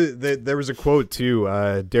 There was a quote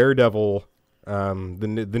too. Daredevil, the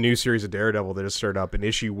new series of Daredevil that has started up in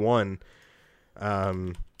issue 1.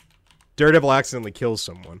 Daredevil accidentally kills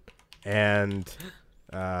someone, and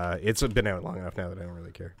it's been out long enough now that I don't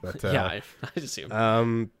really care. But I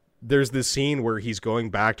assume. There's this scene where he's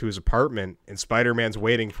going back to his apartment, and Spider-Man's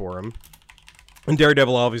waiting for him. And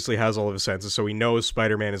Daredevil obviously has all of his senses, so he knows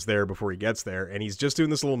Spider-Man is there before he gets there, and he's just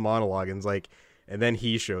doing this little monologue, and and then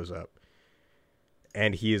he shows up.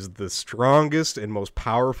 And he is the strongest and most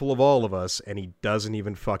powerful of all of us, and he doesn't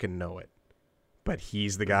even fucking know it. But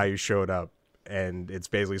he's the guy who showed up, and it's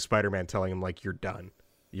basically Spider-Man telling him, like, you're done.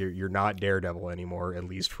 You're not Daredevil anymore, at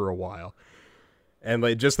least for a while. And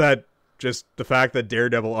like just the fact that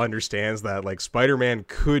Daredevil understands that, like, Spider-Man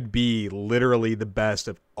could be literally the best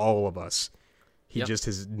of all of us. He just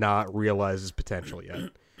has not realized his potential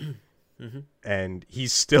yet. And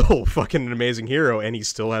he's still fucking an amazing hero, and he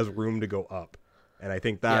still has room to go up. And I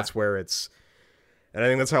think that's where it's... And I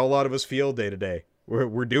think that's how a lot of us feel day to day.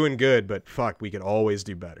 We're doing good, but fuck, we could always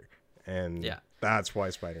do better. And that's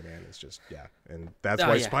why Spider-Man is just... Yeah. And that's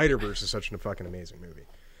why Spider-Verse is such a fucking amazing movie.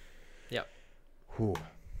 Yep. Whew.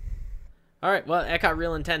 All right, well, that got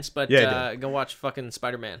real intense, but go watch fucking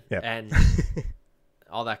Spider-Man and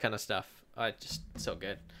all that kind of stuff. Just so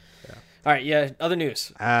good. Yeah. All right, other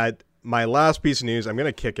news. My last piece of news, I'm going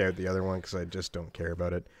to kick out the other one because I just don't care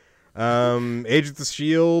about it. Agents of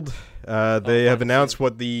S.H.I.E.L.D., they have announced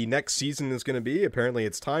what the next season is going to be. Apparently,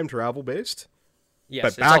 it's time travel based. Yes, but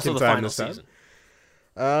it's back also in the time final this time. season.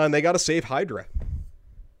 And they got to save Hydra.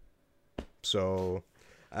 So...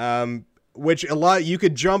 which a lot, you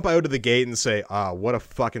could jump out of the gate and say, what a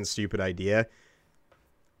fucking stupid idea.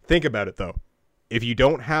 Think about it, though. If you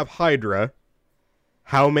don't have Hydra,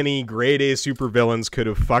 how many grade A supervillains could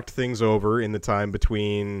have fucked things over in the time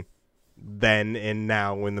between then and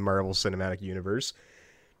now in the Marvel Cinematic Universe?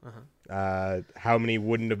 How many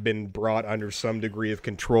wouldn't have been brought under some degree of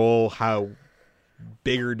control? How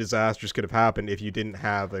bigger disasters could have happened if you didn't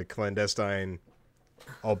have a clandestine,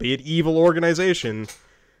 albeit evil organization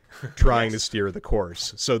trying to steer the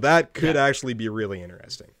course. So that could actually be really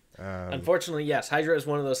interesting. Unfortunately, yes. Hydra is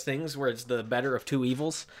one of those things where it's the better of two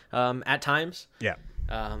evils at times. Yeah.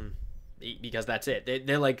 Because that's it.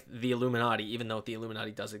 They're like the Illuminati, even though the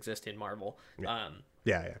Illuminati does exist in Marvel.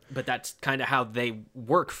 Yeah. But that's kind of how they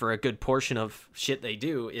work for a good portion of shit they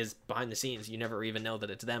do is behind the scenes. You never even know that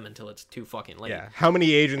it's them until it's too fucking late. Yeah. How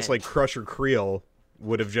many agents like Crusher Creel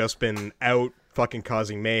would have just been out fucking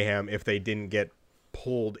causing mayhem if they didn't get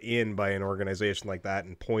pulled in by an organization like that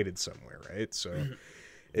and pointed somewhere, right? So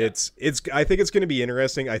it's I think it's going to be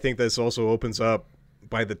interesting. I think this also opens up,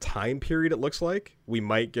 by the time period it looks like, we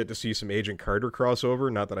might get to see some Agent Carter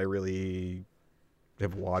crossover. Not that I really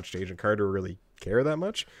have watched Agent Carter really care that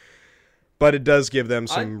much, but it does give them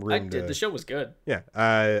some room. I did. The show was good. Yeah,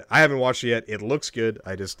 I haven't watched it yet. It looks good.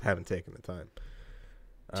 I just haven't taken the time.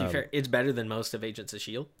 To be fair, it's better than most of Agents of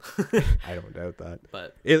S.H.I.E.L.D. I don't doubt that.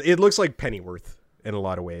 But it looks like Pennyworth in a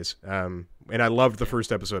lot of ways. And I loved the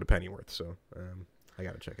first episode of Pennyworth, so I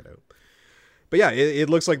got to check it out. But yeah, it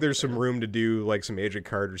looks like there's some room to do like some Agent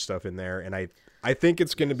Carter stuff in there, and I think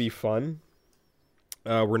it's going to be fun.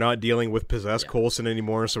 We're not dealing with possessed Coulson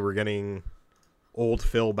anymore, so we're getting old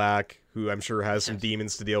Phil back, who I'm sure has some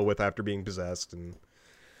demons to deal with after being possessed and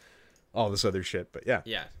all this other shit. But yeah.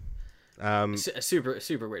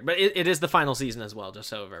 Super weird, but it is the final season as well, just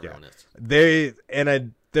so everyone is.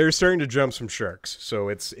 They're starting to jump some sharks, so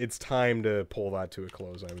it's time to pull that to a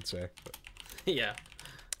close, I would say. But yeah.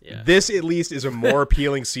 This at least is a more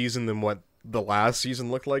appealing season than what the last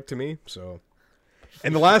season looked like to me. So,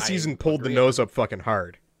 and the last season pulled the nose up fucking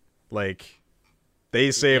hard. Like they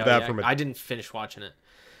saved that from. I didn't finish watching it.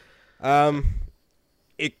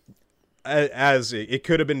 It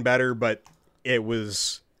could have been better, but it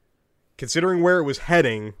was. Considering where it was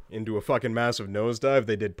heading into a fucking massive nosedive,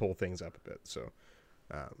 they did pull things up a bit. So,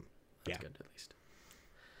 That's good, at least.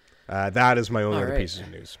 That is my only other pieces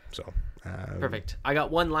of news. So, perfect. I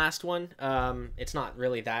got one last one. It's not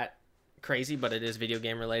really that crazy, but it is video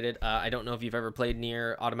game related. I don't know if you've ever played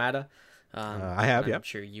Nier Automata. I have, yeah. I'm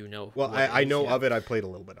sure you know. Well, I know of it. I played a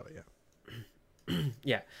little bit of it, yeah.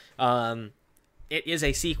 Yeah. It is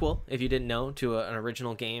a sequel, if you didn't know, to an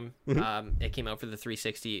original game. Mm-hmm. It came out for the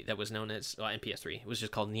 360 that was known as and PS3. It was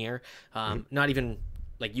just called Nier. Not even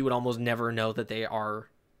like you would almost never know that they are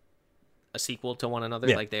a sequel to one another,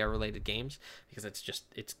 like they are related games, because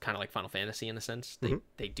it's kind of like Final Fantasy in a sense.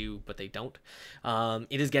 They do, but they don't.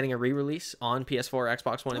 It is getting a re-release on PS4,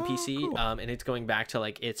 Xbox One, and PC, cool. And it's going back to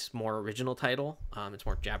like its more original title. It's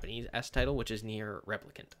more Japanese-esque title, which is Nier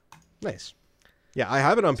Replicant. Nice. Yeah, I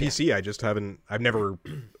have it on PC. I just haven't. I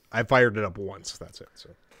fired it up once. That's it. So.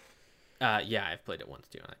 Yeah, I've played it once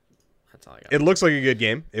too. That's all I got. It looks like a good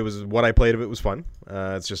game. It was what I played of it was fun.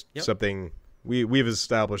 It's just something we've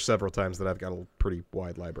established several times that I've got a pretty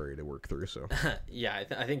wide library to work through. So. Yeah,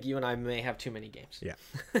 I think you and I may have too many games. Yeah,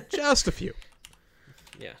 just a few.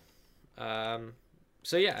 Yeah.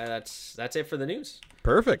 So yeah, that's it for the news.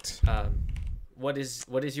 Perfect. What is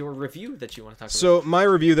your review that you want to talk about? So my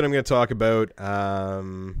review that I'm going to talk about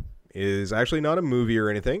is actually not a movie or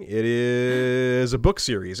anything. It is a book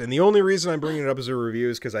series. And the only reason I'm bringing it up as a review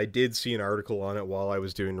is because I did see an article on it while I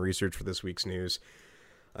was doing research for this week's news.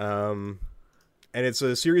 And it's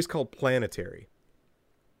a series called Planetary.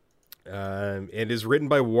 It is written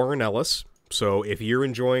by Warren Ellis. So if you're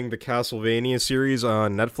enjoying the Castlevania series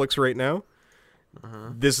on Netflix right now,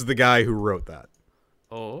 this is the guy who wrote that.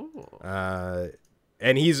 Oh.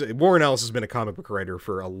 And Warren Ellis has been a comic book writer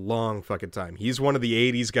for a long fucking time. He's one of the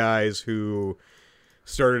 80s guys who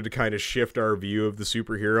started to kind of shift our view of the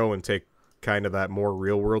superhero and take kind of that more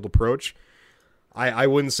real world approach. I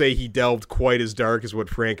wouldn't say he delved quite as dark as what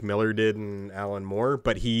Frank Miller did and Alan Moore,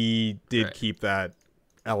 but he did keep that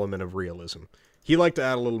element of realism. He liked to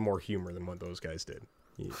add a little more humor than what those guys did.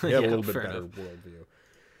 He had a little bit better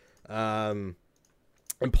worldview.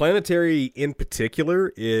 And Planetary, in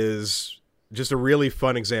particular, is just a really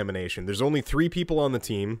fun examination. There's only 3 people on the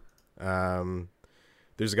team.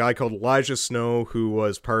 There's a guy called Elijah Snow, who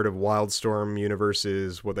was part of Wildstorm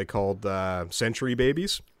Universe's, what they called Century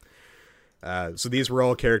Babies. So these were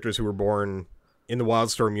all characters who were born in the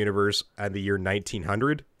Wildstorm Universe at the year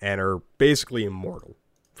 1900 and are basically immortal,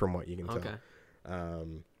 from what you can tell.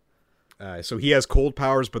 So he has cold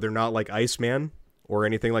powers, but they're not like Iceman or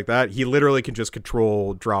anything like that. He literally can just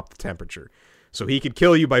drop the temperature. So he could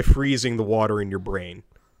kill you by freezing the water in your brain,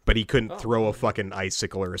 but he couldn't throw a fucking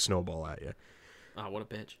icicle or a snowball at you. Oh, what a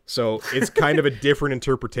bitch. So it's kind of a different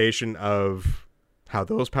interpretation of how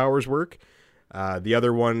those powers work. The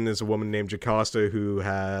other one is a woman named Jocasta who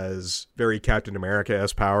has very Captain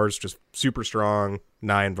America-esque powers, just super strong,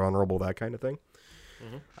 nigh invulnerable, that kind of thing.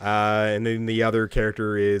 And then the other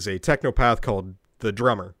character is a technopath called the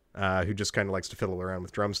Drummer, who just kind of likes to fiddle around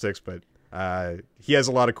with drumsticks, but he has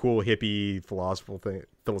a lot of cool hippie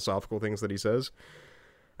philosophical things that he says.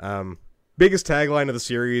 Biggest tagline of the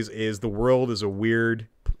series is the world is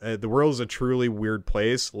a truly weird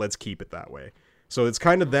place. Let's keep it that way. So it's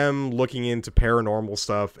kind of them looking into paranormal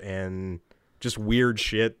stuff and just weird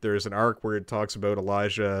shit. There's an arc where it talks about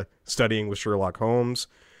Elijah studying with Sherlock Holmes.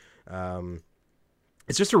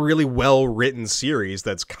 It's just a really well-written series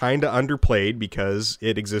that's kind of underplayed because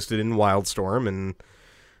it existed in Wildstorm, and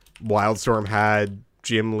Wildstorm had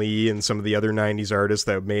Jim Lee and some of the other 90s artists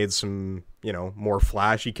that made some, more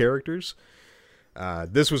flashy characters.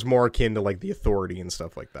 This was more akin to like The Authority and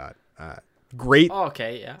stuff like that. Great. Oh,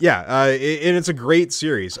 okay, yeah. Yeah, and it's a great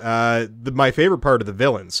series. My favorite part of the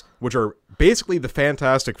villains, which are basically the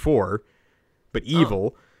Fantastic Four, but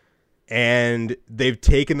evil, and they've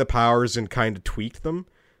taken the powers and kind of tweaked them.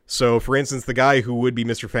 So, for instance, the guy who would be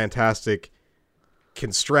Mr. Fantastic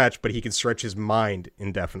can stretch, but he can stretch his mind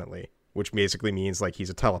indefinitely, which basically means like he's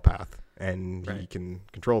a telepath, and he can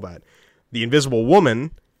control that. The Invisible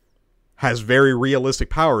Woman has very realistic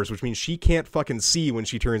powers, which means she can't fucking see when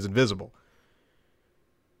she turns invisible.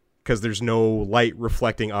 Because there's no light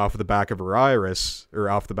reflecting off the back of her iris, or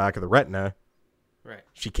off the back of the retina. Right.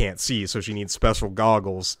 She can't see, so she needs special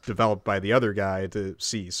goggles developed by the other guy to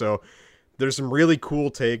see. So there's some really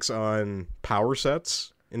cool takes on power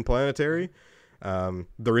sets in Planetary.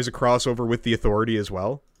 There is a crossover with the Authority as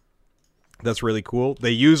well. That's really cool.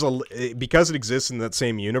 They use, because it exists in that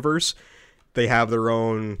same universe, they have their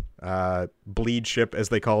own bleed ship, as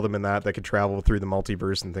they call them in that can travel through the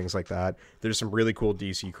multiverse and things like that. There's some really cool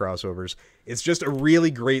DC crossovers. It's just a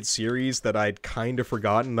really great series that I'd kind of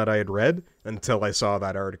forgotten that I had read until I saw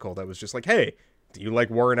that article that was just like, hey, do you like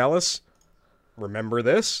Warren Ellis? Remember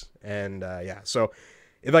this? And so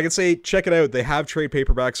if I could say, check it out. They have trade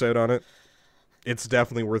paperbacks out on it. It's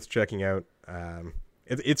definitely worth checking out.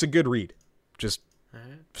 It's a good read, just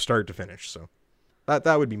start to finish. So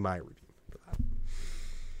that would be my review.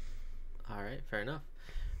 All right, fair enough.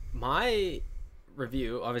 My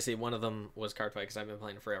review, obviously one of them was Cardfight because I've been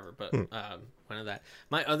playing it forever, but one of that.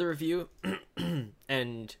 My other review,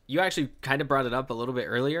 and you actually kind of brought it up a little bit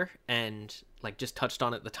earlier and like just touched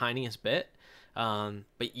on it the tiniest bit,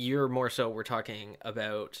 but you're more so, we're talking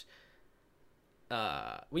about,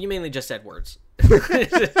 well, you mainly just said words.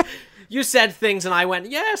 You said things and I went,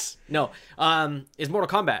 yes! No, is Mortal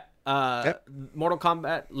Kombat. Yep. Mortal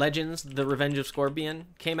Kombat Legends, The Revenge of Scorpion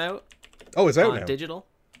came out. Oh, it's out now. Digital.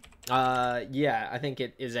 Yeah, I think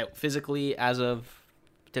it is out physically as of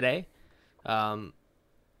today.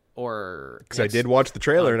 Or because I did watch the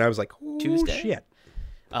trailer and I was like, oh, Tuesday. Shit.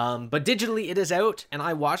 But digitally it is out, and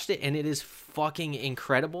I watched it, and it is fucking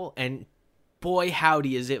incredible. And boy,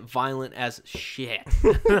 howdy, is it violent as shit.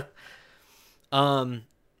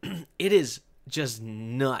 It is just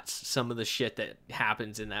nuts, some of the shit that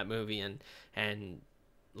happens in that movie, and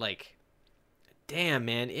like, damn,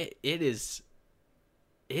 man, it's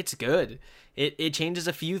good. It changes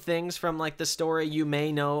a few things from like the story you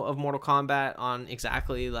may know of Mortal Kombat on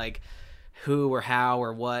exactly like who or how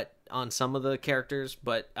or what on some of the characters,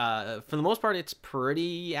 but for the most part it's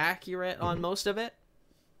pretty accurate on most of it.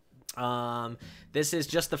 This is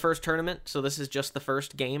just the first tournament, so this is just the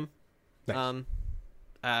first game. Nice.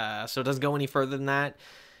 So it doesn't go any further than that.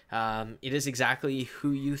 It is exactly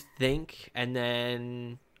who you think, and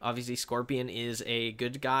then obviously Scorpion is a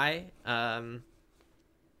good guy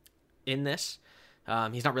in this.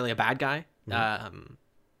 He's not really a bad guy.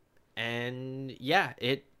 And yeah,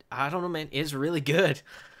 I don't know, man, it's really good.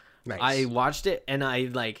 Nice. I watched it, and I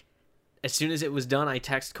like, as soon as it was done, I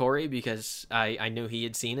texted Corey because I knew he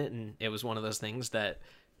had seen it, and it was one of those things that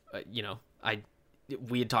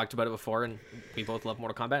we had talked about it before, and we both love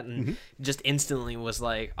Mortal Kombat, and just instantly was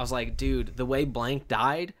like, I was like, dude, the way Blank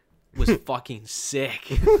died was fucking sick.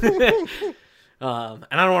 And I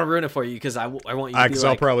don't want to ruin it for you because I want you to be because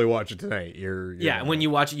I'll probably watch it tonight. You're yeah, when you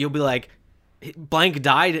watch it, you'll be like, Blank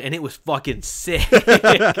died and it was fucking sick.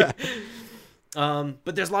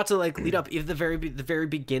 But there's lots of like lead up. Even the very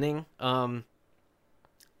beginning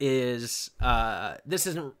is this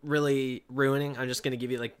isn't really ruining. I'm just gonna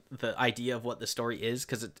give you like the idea of what the story is,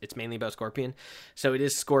 because it's mainly about Scorpion. So it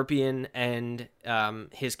is Scorpion and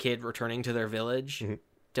his kid returning to their village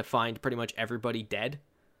to find pretty much everybody dead.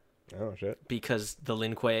 Oh shit! Because the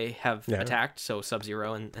Lin Kuei have attacked, so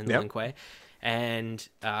Sub-Zero and the Lin Kuei, and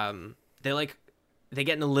they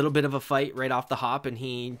get in a little bit of a fight right off the hop, and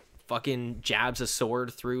he fucking jabs a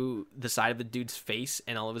sword through the side of the dude's face,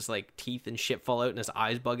 and all of his like teeth and shit fall out, and his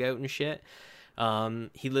eyes bug out and shit.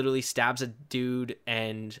 He literally stabs a dude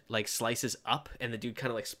and like slices up, and the dude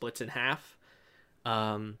kind of like splits in half.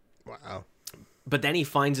 Wow! But then he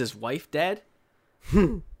finds his wife dead.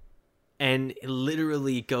 And it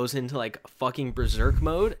literally goes into like fucking berserk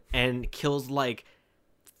mode and kills like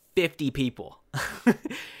 50 people.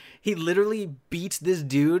 He literally beats this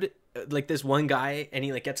dude, like this one guy, and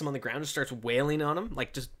he like gets him on the ground and starts wailing on him,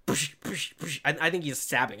 like just push, push, push. I think he's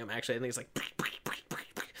stabbing him actually. I think it's like push, push, push, push,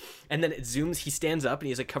 push. And then it zooms, he stands up and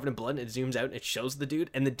he's like covered in blood, and it zooms out and it shows the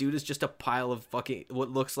dude, and the dude is just a pile of fucking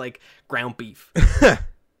what looks like ground beef.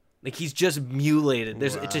 Like, he's just mutilated.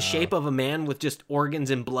 It's a shape of a man with just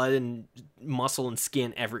organs and blood and muscle and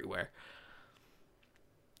skin everywhere.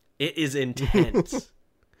 It is intense.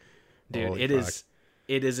 Dude, Holy it fuck. is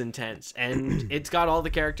It is intense, and it's got all the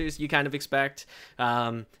characters you kind of expect.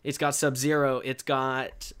 It's got Sub-Zero, it's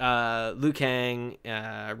got Liu Kang,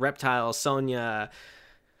 Reptile, Sonya,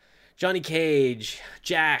 Johnny Cage,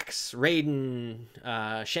 Jax, Raiden,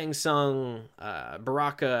 Shang Tsung,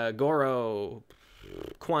 Baraka, Goro,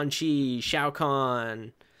 Quan Chi, Shao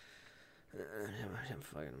Kahn.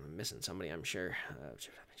 I'm missing somebody, I'm sure.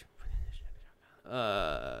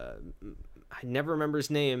 I never remember his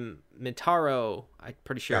name. Mintaro, I'm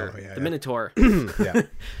pretty sure. The Minotaur. Yeah.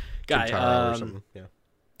 Guy. Or something.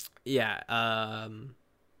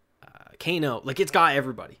 Kano. Like, it's got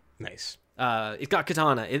everybody. Nice. It's got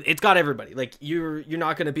Katana. It's got everybody. Like, you're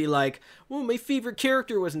not gonna be like, well, my favorite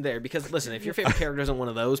character wasn't there, because listen, if your favorite character isn't one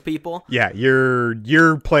of those people, yeah,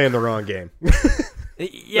 you're playing the wrong game.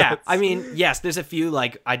 Yeah, I mean, yes, there's a few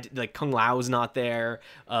like Kung Lao's not there.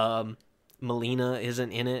 Melina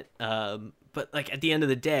isn't in it. But like at the end of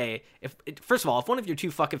the day, first of all, if one of your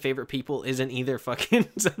two fucking favorite people isn't either fucking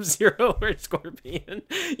Sub-Zero or Scorpion,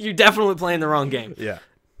 you're definitely playing the wrong game. Yeah.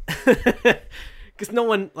 Because no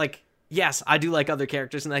one, like, yes, I do like other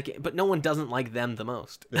characters in that game, but no one doesn't like them the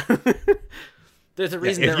most. There's a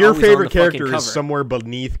reason. If your favorite character is somewhere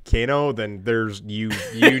beneath Kano, then there's you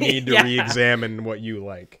need to re-examine what you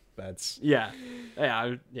like. That's yeah.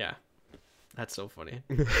 That's so funny.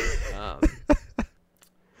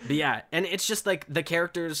 But yeah, and it's just like the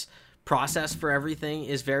character's process for everything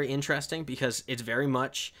is very interesting, because it's very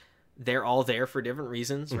much they're all there for different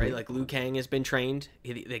reasons, right? Like Liu Kang has been trained.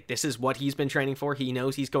 Like, this is what he's been training for. He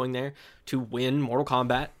knows he's going there to win Mortal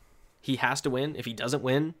Kombat. He has to win. If he doesn't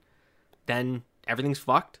win, then everything's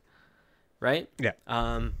fucked, right? Yeah.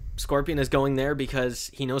 Scorpion is going there because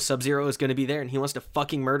he knows Sub-Zero is going to be there, and he wants to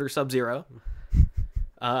fucking murder Sub-Zero.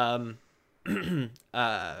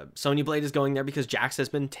 Sonya Blade is going there because Jax has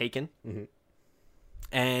been taken.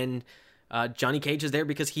 And Johnny Cage is there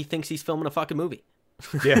because he thinks he's filming a fucking movie.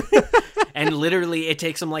 Yeah. And literally it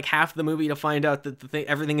takes him like half the movie to find out that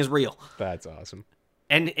everything is real. That's awesome.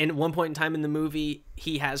 And at one point in time in the movie,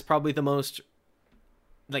 he has probably the most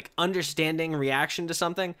like understanding reaction to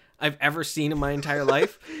something I've ever seen in my entire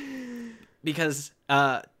life. Because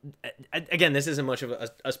again, this isn't much of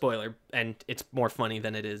a spoiler, and it's more funny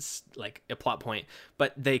than it is like a plot point,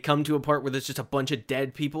 but they come to a part where there's just a bunch of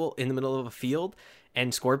dead people in the middle of a field,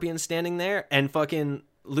 and Scorpion's standing there, and fucking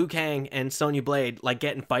Liu Kang and Sonya Blade like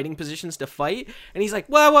get in fighting positions to fight, and he's like,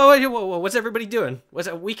 whoa, what's everybody doing?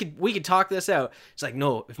 We could talk this out. It's like,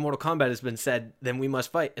 no, if Mortal Kombat has been said, then we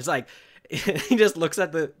must fight. It's like, he just looks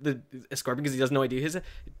at the Scorpion because he has no idea. He's like,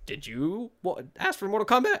 did you ask for Mortal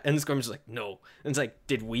Kombat? And the Scorpion's like, no. And it's like,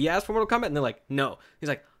 did we ask for Mortal Kombat? And they're like, no. He's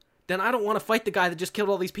like, then I don't want to fight the guy that just killed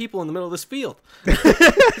all these people in the middle of this field. He's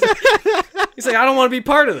like, I don't want to be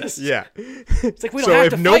part of this. Yeah. It's like, we don't have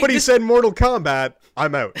to fight. So if nobody said Mortal Kombat,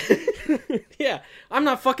 I'm out. Yeah, I'm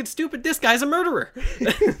not fucking stupid. This guy's a murderer.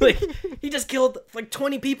 Like, he just killed like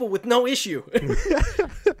 20 people with no issue.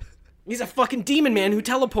 He's a fucking demon man who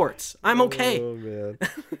teleports. I'm okay. Oh, man.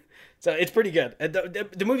 So it's pretty good.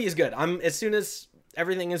 The movie is good. As soon as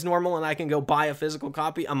everything is normal and I can go buy a physical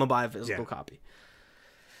copy, I'm gonna buy a physical copy.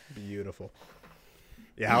 Beautiful.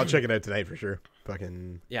 Yeah, I'll check it out tonight for sure.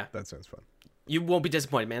 Fucking yeah, that sounds fun. You won't be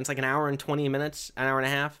disappointed, man. It's like an hour and 20 minutes, an hour and a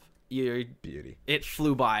half. Beauty. It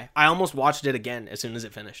flew by. I almost watched it again as soon as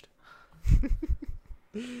it finished.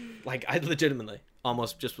 Like, I legitimately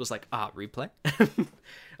almost just was like, replay.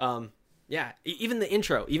 Yeah, even the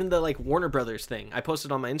intro, even the like Warner Brothers thing, I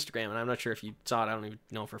posted on my Instagram, and I'm not sure if you saw it. I don't even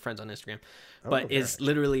know if we're friends on Instagram, but is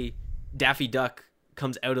literally Daffy Duck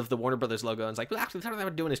comes out of the Warner Brothers logo and is like, well, actually, they're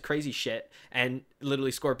doing his crazy shit, and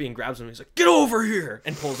literally Scorpion grabs him and he's like, get over here,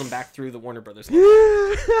 and pulls him back through the Warner Brothers logo.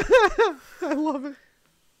 I love it.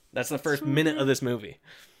 That's the first minute of this movie.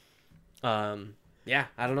 Yeah,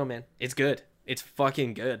 I don't know, man. It's good. It's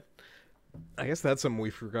fucking good. I guess that's something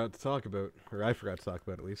we forgot to talk about, or I forgot to talk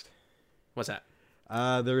about at least. What's that?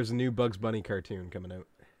 There is a new Bugs Bunny cartoon coming out.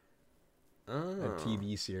 A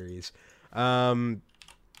TV series.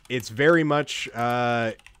 It's very much,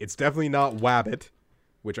 it's definitely not Wabbit,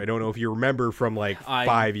 which I don't know if you remember from like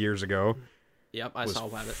 5 years ago. Yep, I saw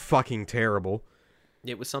Wabbit. Fucking terrible.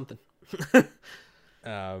 It was something.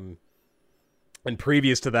 And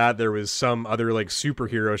previous to that, there was some other like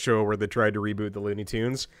superhero show where they tried to reboot the Looney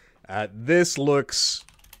Tunes. This looks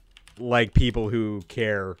like people who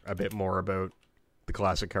care a bit more about the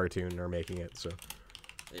classic cartoon are making it. So,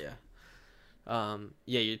 yeah,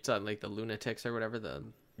 yeah, you're talking like the Lunatics or whatever.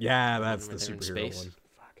 That's the superhero one.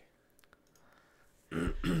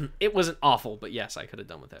 Fuck. It wasn't awful, but yes, I could have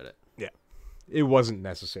done without it. Yeah, it wasn't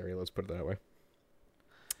necessary. Let's put it that way.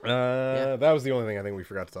 That was the only thing I think we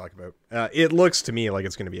forgot to talk about. It looks to me like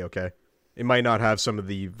it's going to be okay. It might not have some of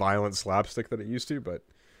the violent slapstick that it used to, but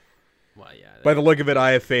Well, yeah. by the look of it,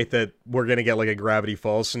 I have faith that we're going to get like a Gravity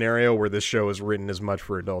Falls scenario where this show is written as much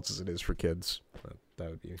for adults as it is for kids.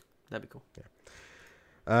 That'd be cool. Yeah.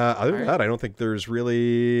 Other than that, I don't think there's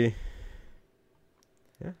really.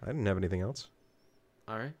 Yeah, I didn't have anything else.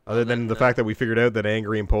 All right. Other than the fact that we figured out that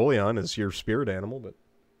Angry Empoleon is your spirit animal, but.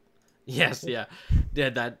 Yes, yeah.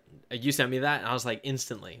 That you sent me that, and I was like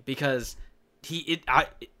instantly because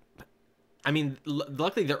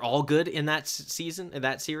luckily they're all good in that season, in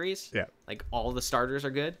that series. Yeah. Like all the starters are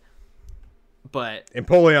good. But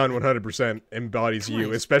Empoleon 100% embodies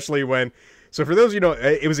you, especially when. So for those of you know,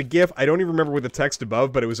 it was a GIF. I don't even remember with the text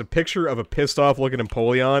above, but it was a picture of a pissed off looking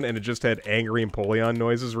Empoleon, and it just had angry Empoleon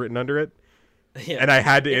noises written under it. Yeah. And I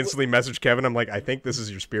had to instantly message Kevin. I'm like, I think this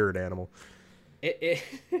is your spirit animal.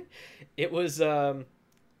 It was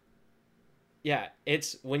yeah,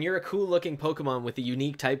 it's when you're a cool looking Pokemon with a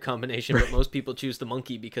unique type combination, but most people choose the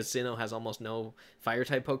monkey because Sinnoh has almost no fire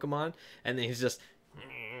type Pokemon, and then he's just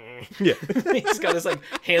yeah. He's got his like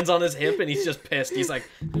hands on his hip and he's just pissed. He's like,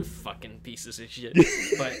 you fucking pieces of shit.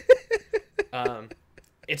 But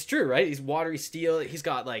it's true, right? He's watery steel. He's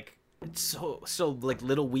got like so like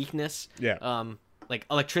little weakness. Yeah. Like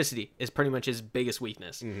electricity is pretty much his biggest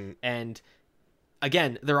weakness. Mm-hmm. And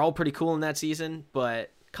again, they're all pretty cool in that season,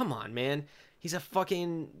 but come on, man. He's a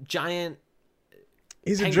fucking giant.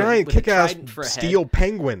 He's a giant kick-ass steel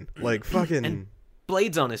penguin. Like fucking. And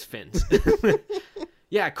blades on his fins.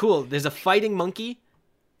 Yeah, cool. There's a fighting monkey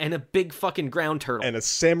and a big fucking ground turtle. And a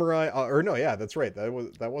samurai. Or no, yeah, that's right. That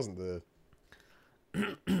wasn't the.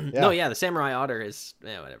 Yeah. No, yeah, the samurai otter is.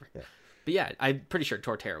 Yeah, whatever. Yeah. But yeah, I'm pretty sure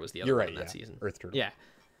Torterra was the other one in that season. Earth turtle. Yeah.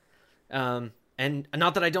 And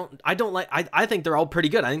not that I don't like. I think they're all pretty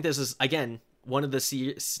good. I think this is again one of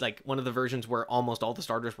the versions where almost all the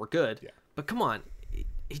starters were good. Yeah. But come on,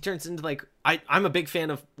 he turns into like I'm a big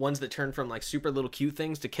fan of ones that turn from like super little cute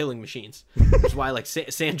things to killing machines, which is why I like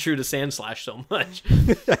Sandshrew to Sandslash so much.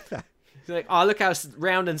 He's like, oh, look how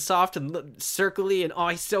round and soft and circly, and oh,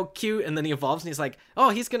 he's so cute. And then he evolves, and he's like,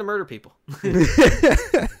 oh, he's gonna murder people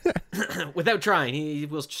without trying. He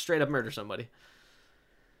will straight up murder somebody.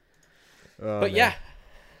 Oh, but man.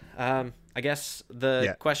 Yeah, I guess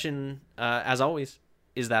the question, as always,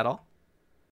 is that all?